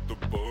forth with the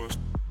bullshit.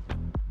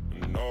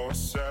 I know I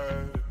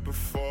said it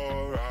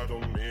before, I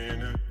don't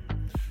mean it.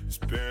 It's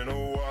been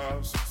a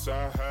while since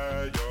I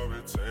had your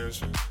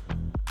attention,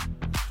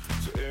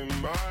 so it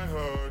might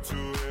hurt to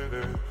hit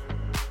it.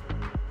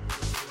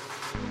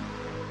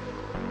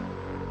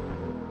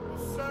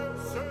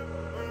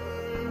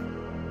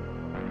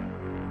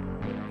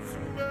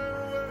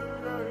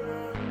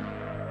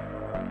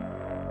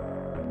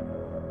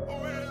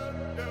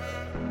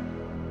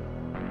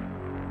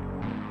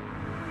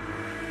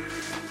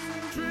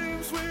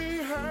 Dreams we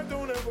had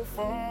don't ever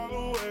fall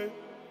away.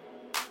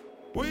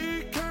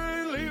 We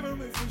can't leave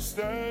them if we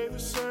stay the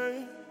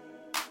same.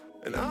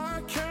 And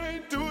I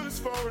can't do this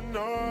for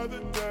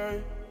another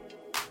day.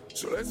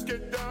 So let's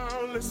get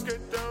down to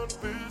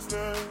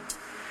business.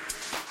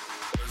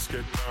 Let's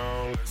get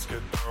down to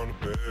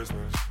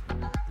business.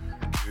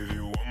 Give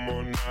you one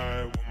more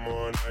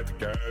night to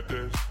get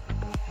this.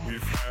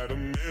 We've had a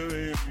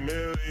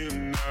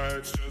million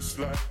nights just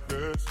like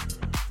this.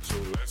 So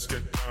let's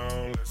get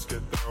down to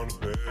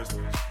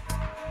business.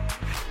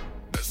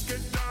 Let's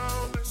get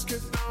down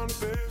to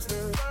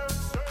business.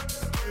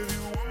 Give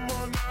you one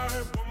more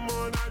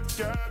night to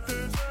get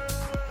this.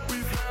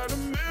 We've had a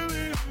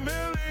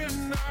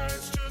million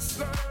nights just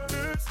like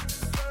this.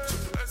 So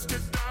let's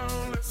get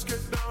down to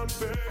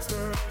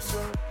business.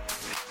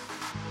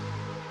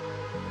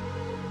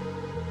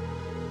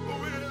 Oh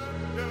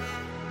yeah.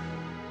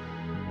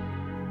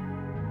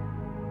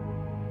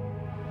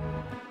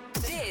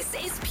 This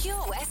is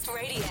Pure West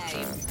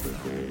Radio.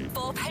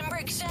 For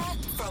Pembrokeshire,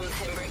 from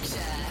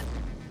Pembrokeshire.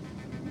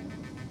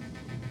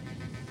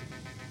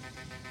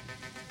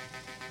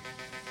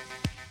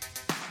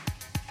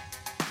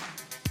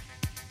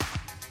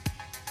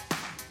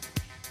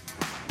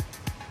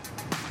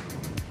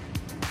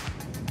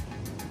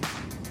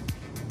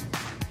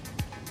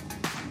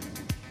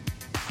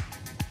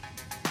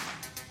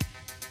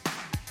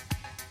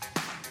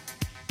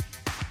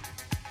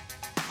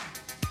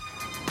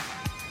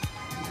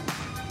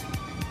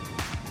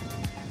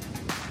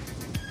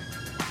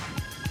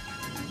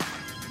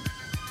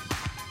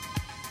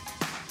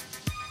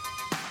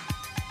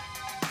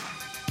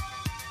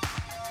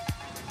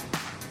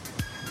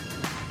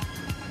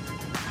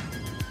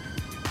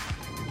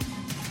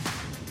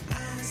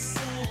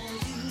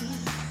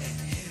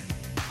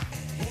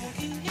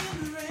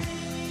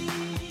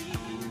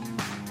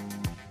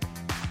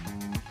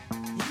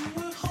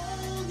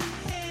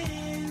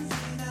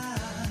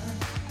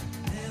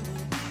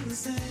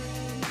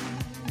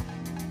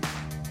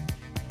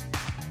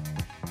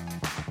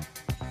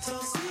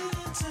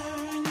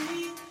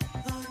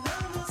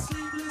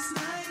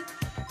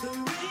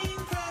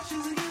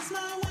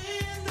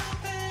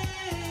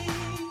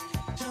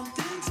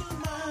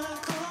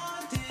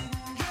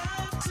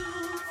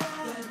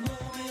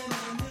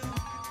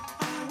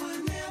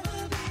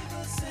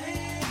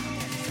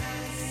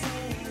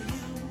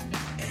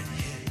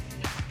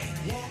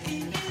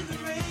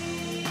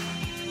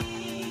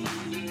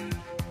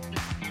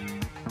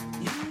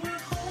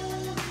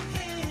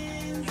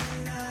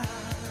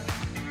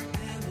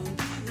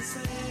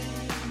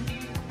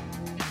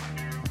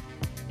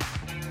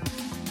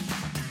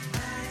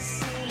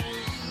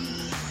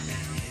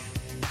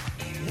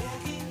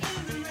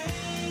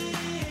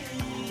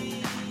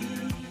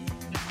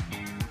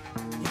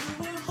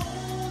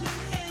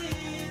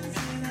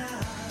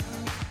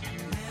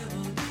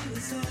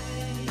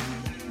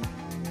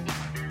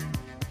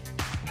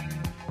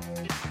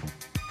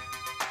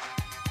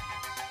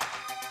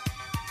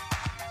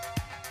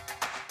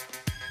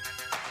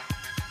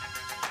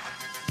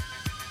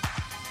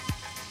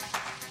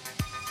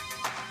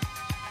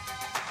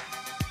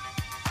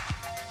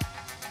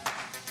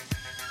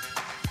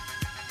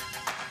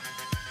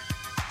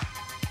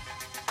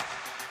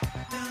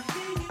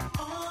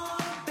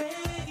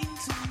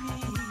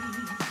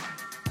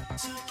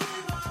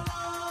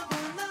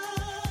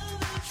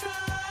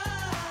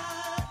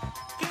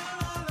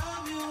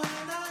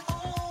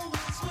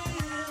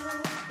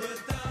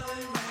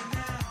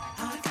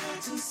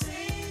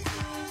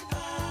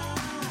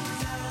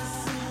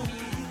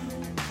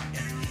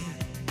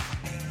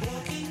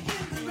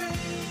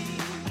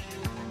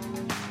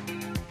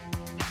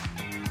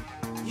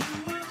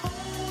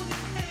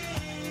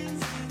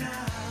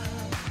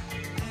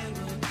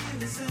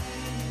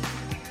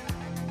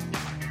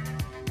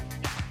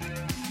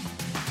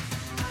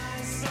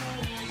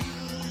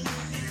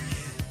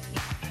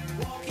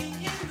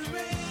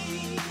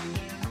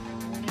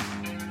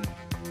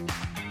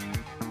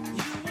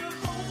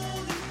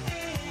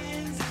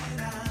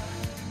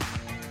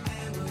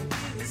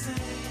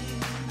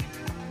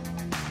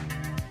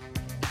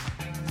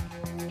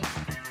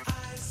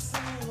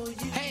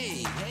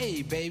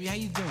 Hey, baby, how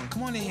you doing?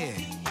 Come on in here.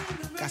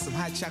 Got some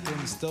hot chocolate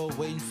on the stove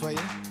waiting for you.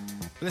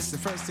 But listen,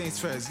 first things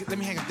first, let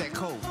me hang up that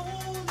coat.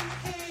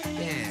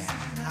 Yeah,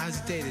 how's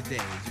your day today?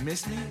 Did you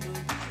miss me?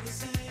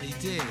 Yeah, you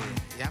did.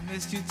 Yeah, I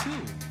missed you too.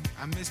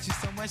 I missed you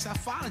so much I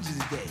followed you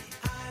today.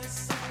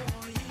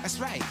 That's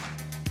right.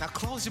 Now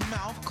close your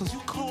mouth, cause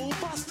you cold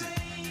busted.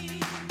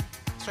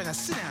 That's right, now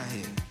sit down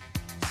here.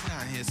 Sit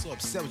down here, so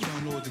upset with you,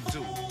 don't know what to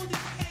do.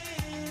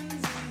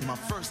 And my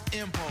first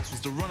impulse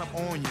was to run up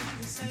on you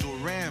and do a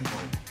Rambo.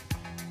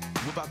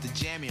 Whip out the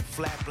jammy and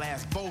flat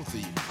blast both of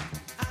you.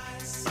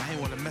 I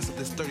ain't wanna mess up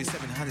this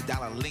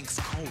 $3,700 Lynx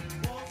coat.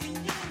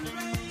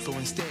 So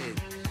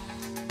instead,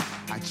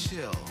 I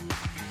chill.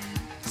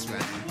 That's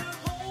right.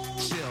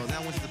 Chill. Then I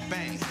went to the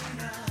bank,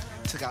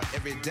 took out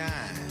every dime.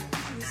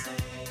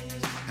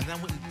 And then I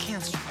went and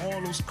canceled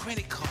all those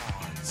credit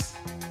cards.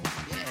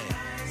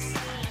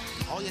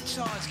 Yeah. All your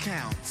charge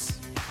counts.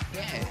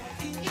 Yeah.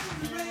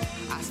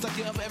 I stuck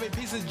you up for every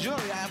piece of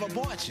jewelry I ever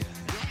bought you.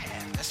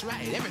 Yeah, that's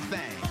right.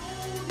 Everything.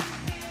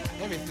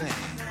 Everything.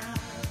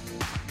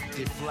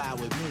 Did fly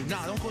with me.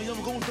 Nah, don't go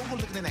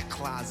looking in that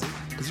closet,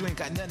 cause you ain't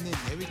got nothing in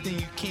there. Everything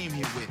you came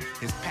here with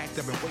is packed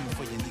up and waiting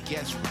for you in the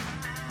guest room.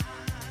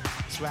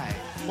 That's right.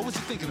 What was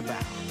you thinking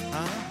about?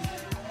 Huh?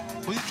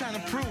 What was you trying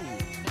to prove?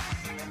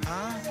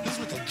 Huh? This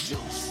was the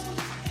juice.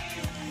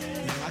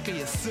 You know, I gave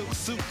you silk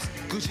suits,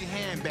 Gucci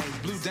handbags,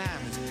 blue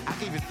diamonds. I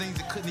gave you things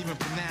you couldn't even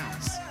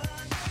pronounce.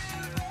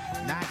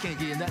 Now I can't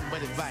give you nothing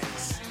but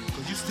advice,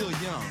 cause you still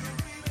young.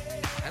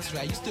 That's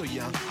right, you still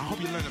young. I hope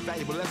you learn a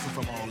valuable lesson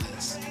from all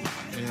this.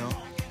 You know?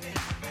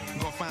 You're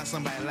gonna find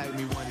somebody like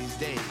me one of these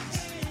days.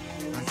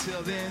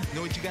 Until then,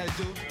 know what you gotta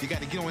do? You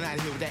gotta get on out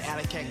of here with that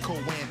alley cat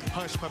coat wearing,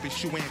 hush puppy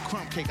shoe wearing,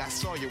 crumb cake I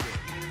saw you with.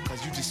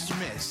 Cause you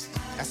dismissed.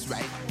 That's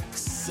right.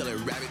 Silly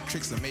rabbit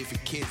tricks are made for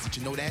kids. Did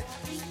you know that?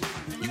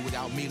 You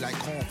without me like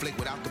cornflake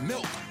without the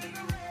milk.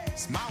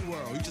 It's my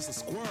world. You just a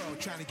squirrel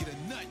trying to get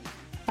a nut.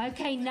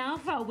 Okay, now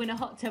for our Win a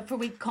Hot Tub for a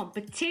Week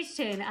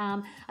competition.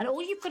 And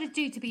all you've got to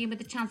do to be in with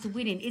the chance of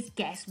winning is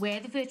guess where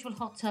the virtual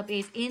hot tub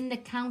is in the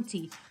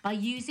county by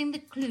using the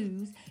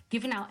clues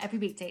given out every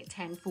weekday at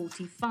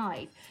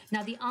 10:45.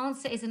 Now, the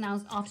answer is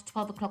announced after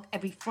 12 o'clock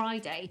every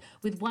Friday,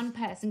 with one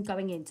person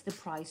going into the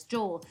prize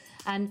draw.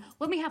 And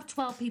when we have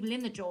 12 people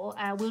in the draw,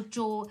 we'll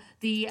draw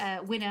the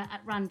winner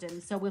at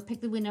random. So we'll pick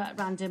the winner at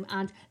random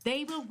and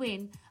they will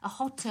win a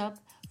hot tub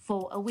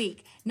for a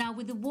week. Now,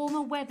 with the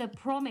warmer weather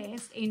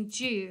promised in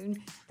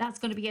June, that's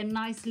going to be a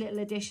nice little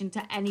addition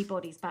to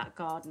anybody's back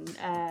garden.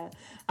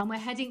 And we're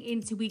heading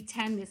into week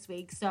 10 this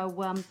week, so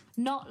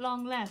not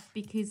long left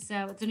because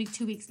it's only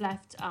 2 weeks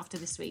left after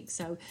this week.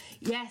 So,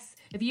 yes,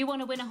 if you want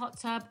to win a hot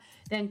tub,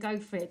 then go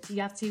for it.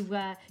 You have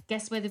to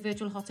guess where the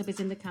virtual hot tub is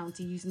in the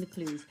county using the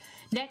clues.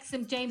 Next,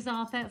 some James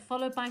Arthur,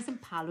 followed by some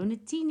Paolo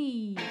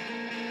Nutini.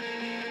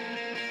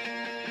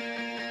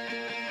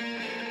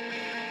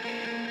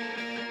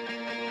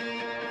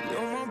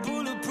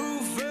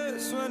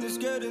 When it's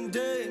getting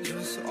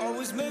dangerous,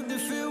 always make me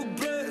feel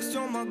blessed.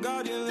 You're my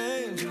guardian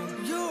angel.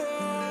 You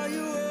are,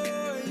 you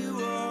are, you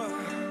are.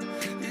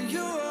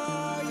 You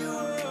are, you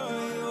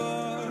are, you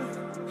are.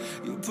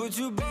 You put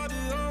your body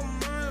on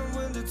mine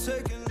when they're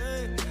taking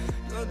aim.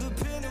 You're the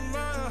pin in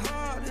my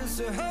heart, it's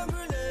a hand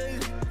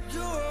grenade.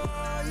 You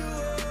are, you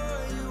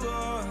are, you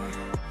are.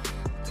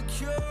 The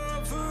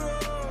cure for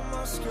all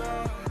my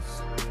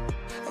scars.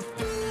 I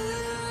feel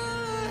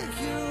like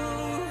you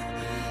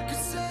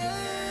could say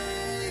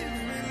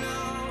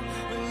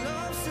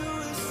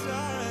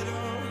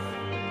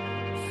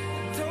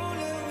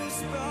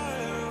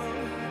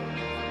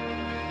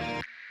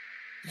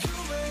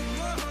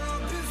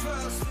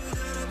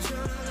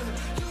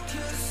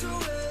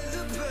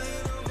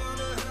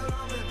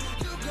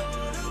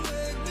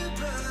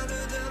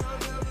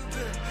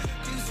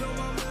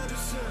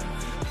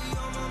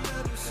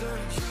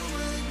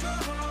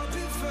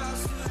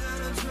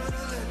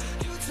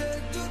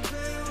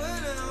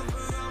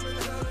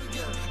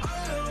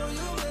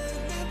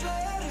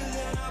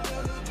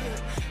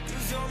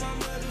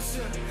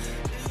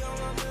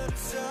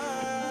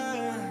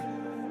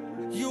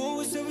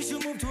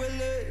to LA,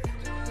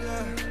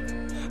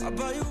 yeah. I'll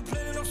buy you a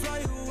plane and I'll fly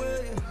you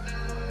away.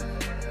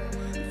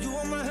 You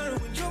want my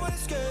heroin, you're my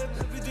escape.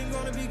 Everything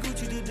gonna be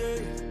Gucci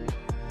today.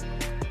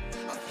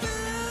 I feel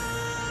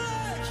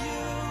like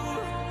you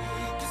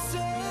can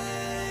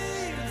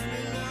save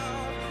me now.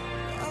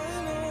 I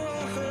know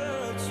I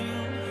hurt you.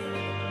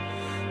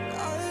 I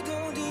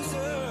don't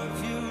deserve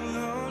you,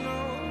 no, no.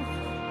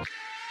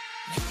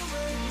 You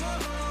make my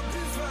heart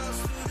beat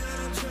faster than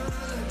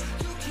adrenaline.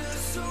 You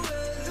kiss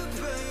away the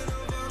pain.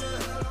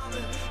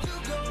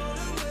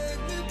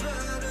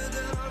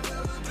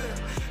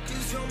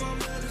 You're my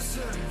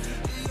medicine,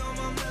 you're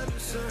my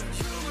medicine.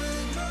 You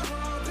make my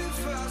heart beat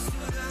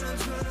faster than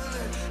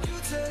adrenaline. You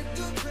take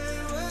the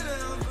pain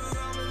whenever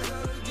I'm in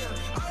hell again.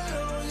 I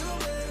know you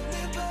make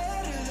me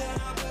better than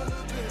I've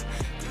ever been.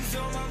 Cause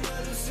you're my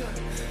medicine,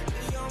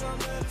 you're my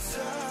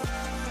medicine.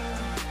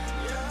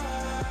 Yeah,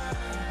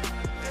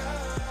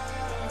 yeah,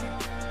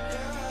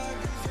 yeah.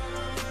 Cause you're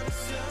my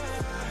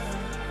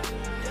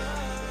medicine.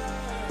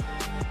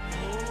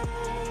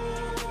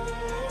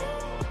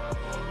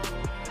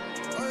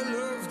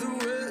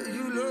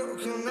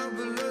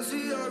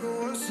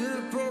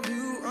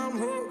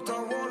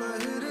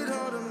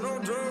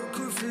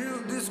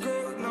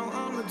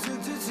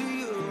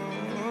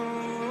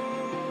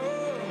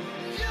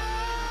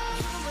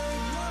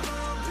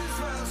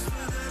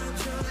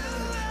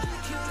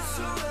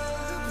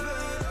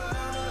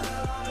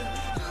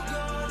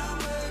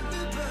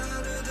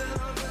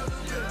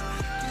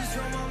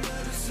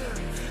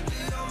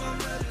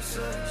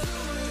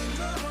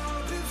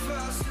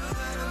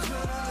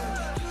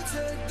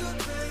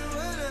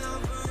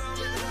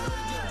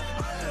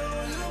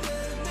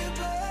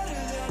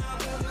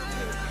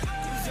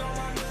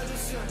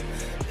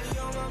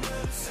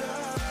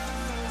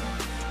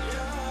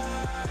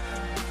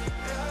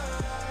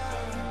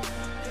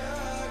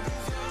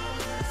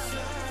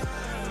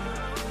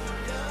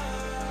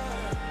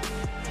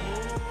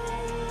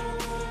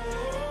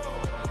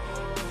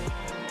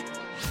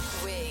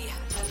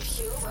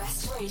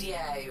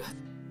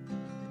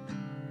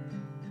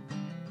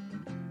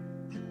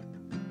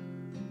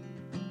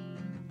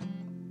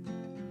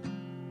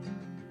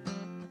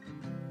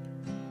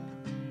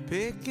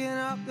 picking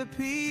up the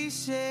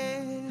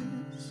pieces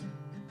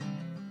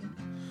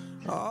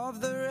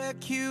of the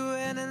wreck you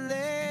went and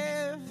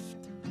left.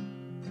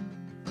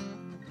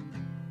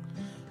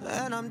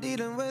 And I'm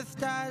dealing with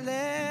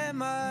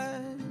dilemmas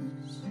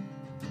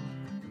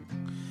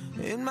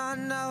in my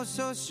now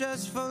so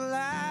stressful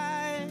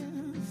life.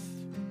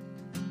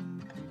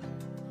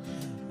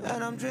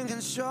 And I'm drinking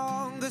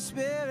stronger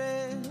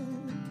spirits.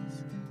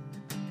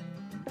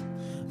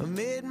 I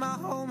made my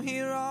home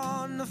here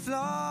on the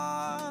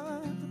floor.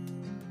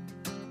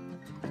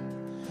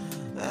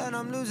 And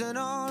I'm losing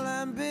all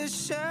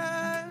ambition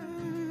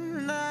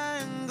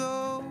and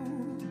goals.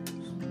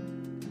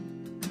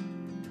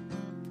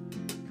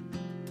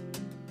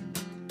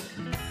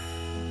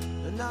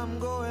 And I'm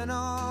going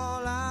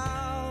all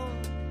out.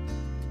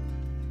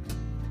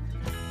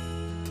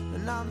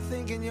 And I'm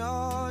thinking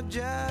you're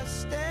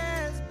just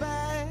as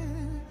bad.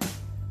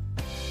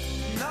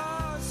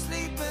 No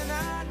sleeping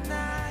at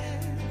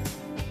night,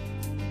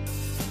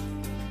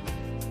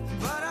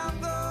 but I'm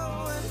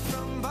going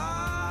from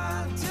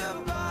bar to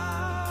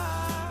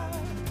bar.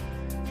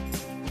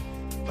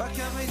 Why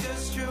can't we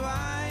just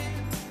rewind?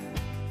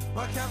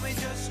 Why can't we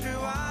just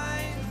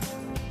rewind?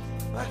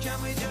 Why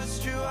can't we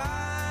just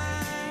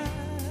rewind?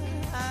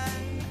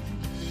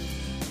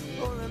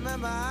 Oh,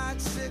 remember at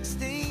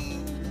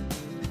 16,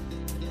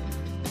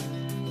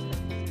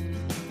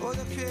 oh,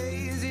 the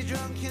crazy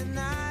drunken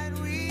night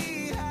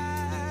we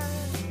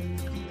had,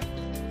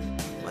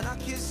 when I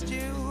kissed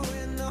you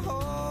in the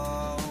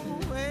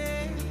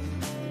hallway,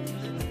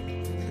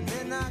 and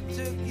then I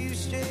took you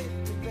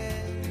straight to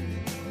bed.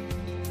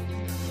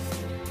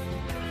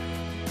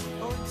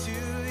 Oh, 2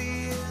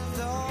 years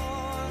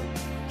on,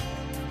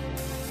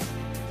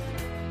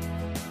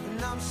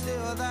 and I'm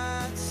still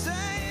that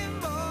same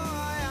boy.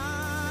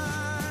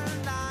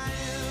 And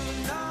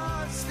I'm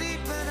not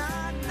sleeping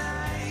at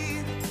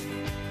night,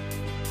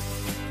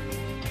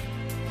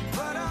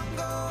 but I'm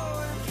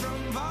going from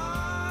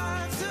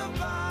bar to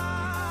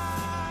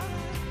bar.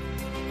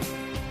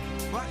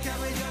 Why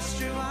can't we just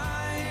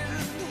rewind?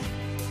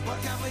 Why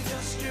can't we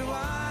just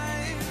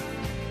rewind?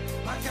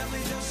 Why can't we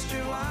just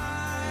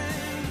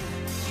rewind?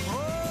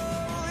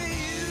 Oh,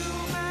 you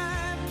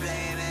might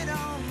blame it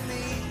on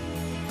me,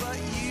 but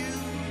you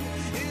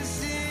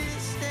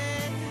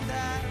insisted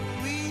that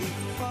we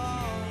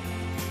fall.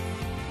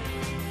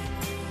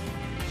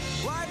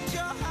 Wiped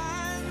your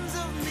hands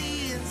of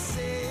me and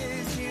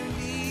said you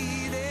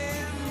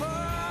needed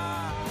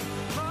more,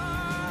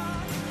 more.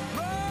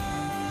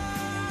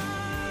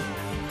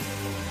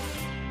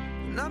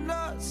 And I'm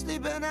not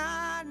sleeping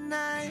at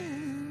night,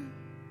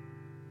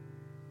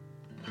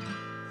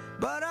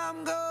 but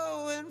I'm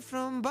going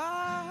from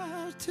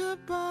bar to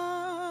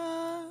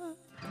bar.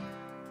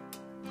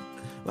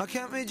 Why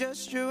can't we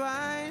just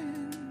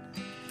rewind?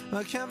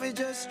 Why can't we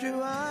just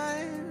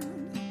rewind?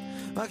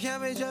 Why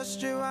can't we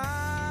just rewind?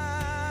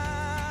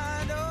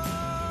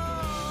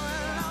 Oh,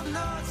 and I'm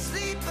not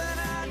sleeping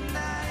at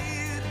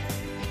night,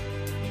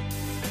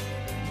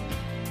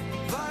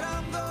 but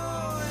I'm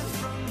going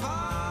from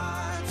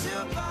bar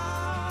to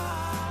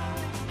bar.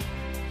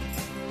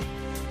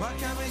 Why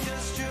can't we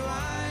just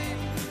rewind?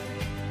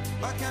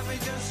 Why can't we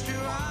just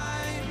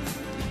rewind?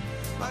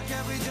 Why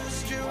can't we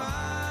just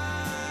rewind?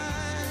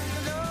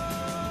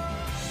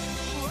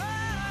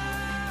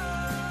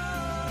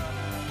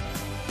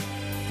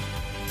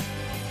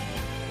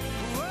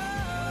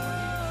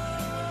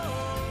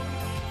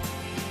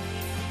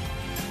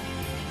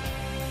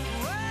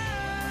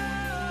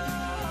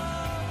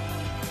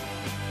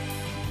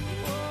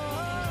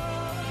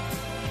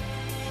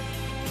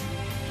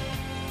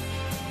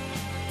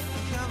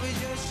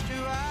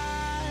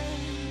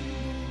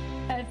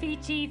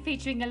 Avicii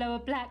featuring a lower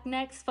black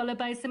next, followed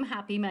by some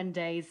Happy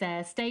Mondays.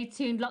 Stay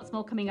tuned, lots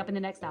more coming up in the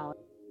next hour.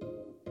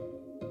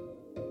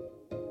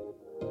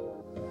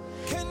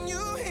 Can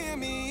you hear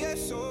me?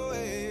 SOS.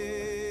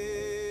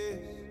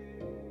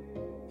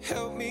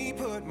 Help me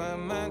put my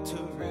mind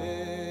to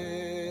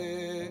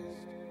rest.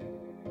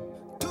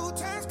 2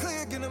 times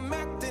click and I'm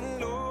acting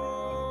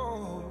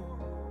low.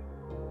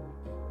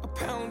 A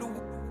pound of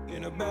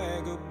in a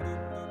bag of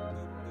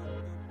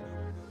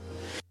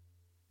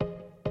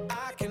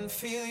I can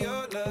feel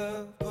your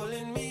love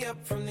pulling me up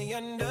from the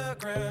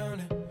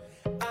underground.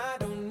 I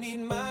don't need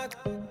my.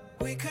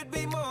 We could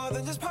be more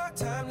than just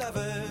part-time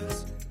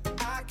lovers.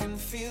 I can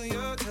feel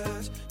your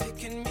touch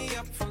picking me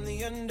up from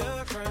the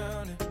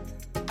underground.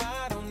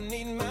 I don't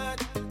need my.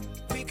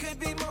 We could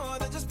be more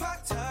than just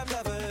part-time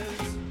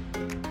lovers.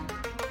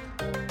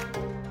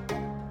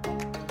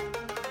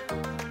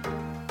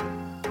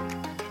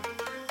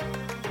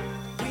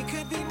 We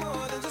could be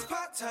more than just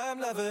part-time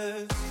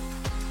lovers.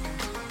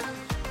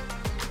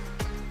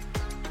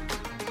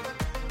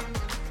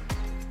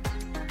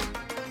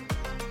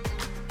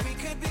 We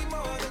could be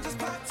more than just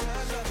part-time.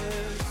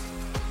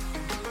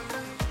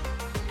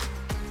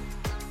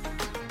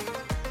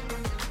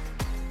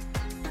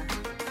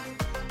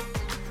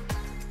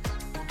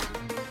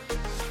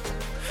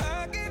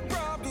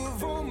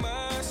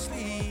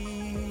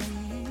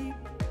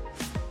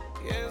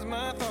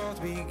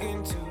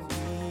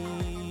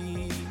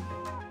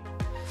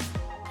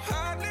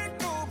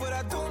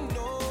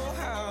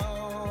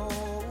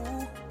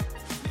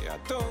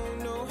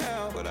 don't know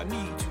how, but I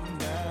need you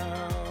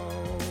now.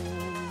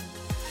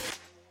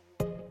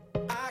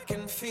 I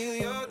can feel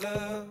your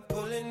love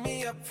pulling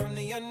me up from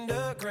the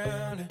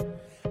underground.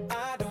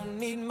 I don't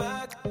need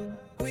much.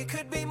 We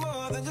could be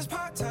more than just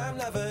part-time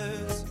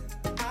lovers.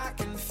 I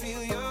can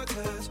feel your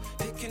touch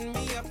picking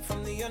me up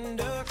from the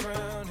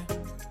underground.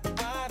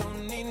 I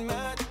don't need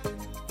much.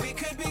 We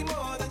could be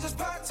more than just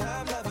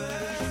part-time lovers.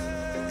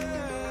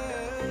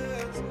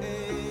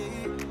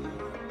 Hey.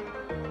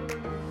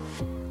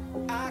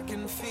 I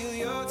can feel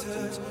your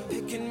touch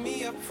picking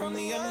me up from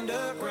the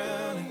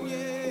underground.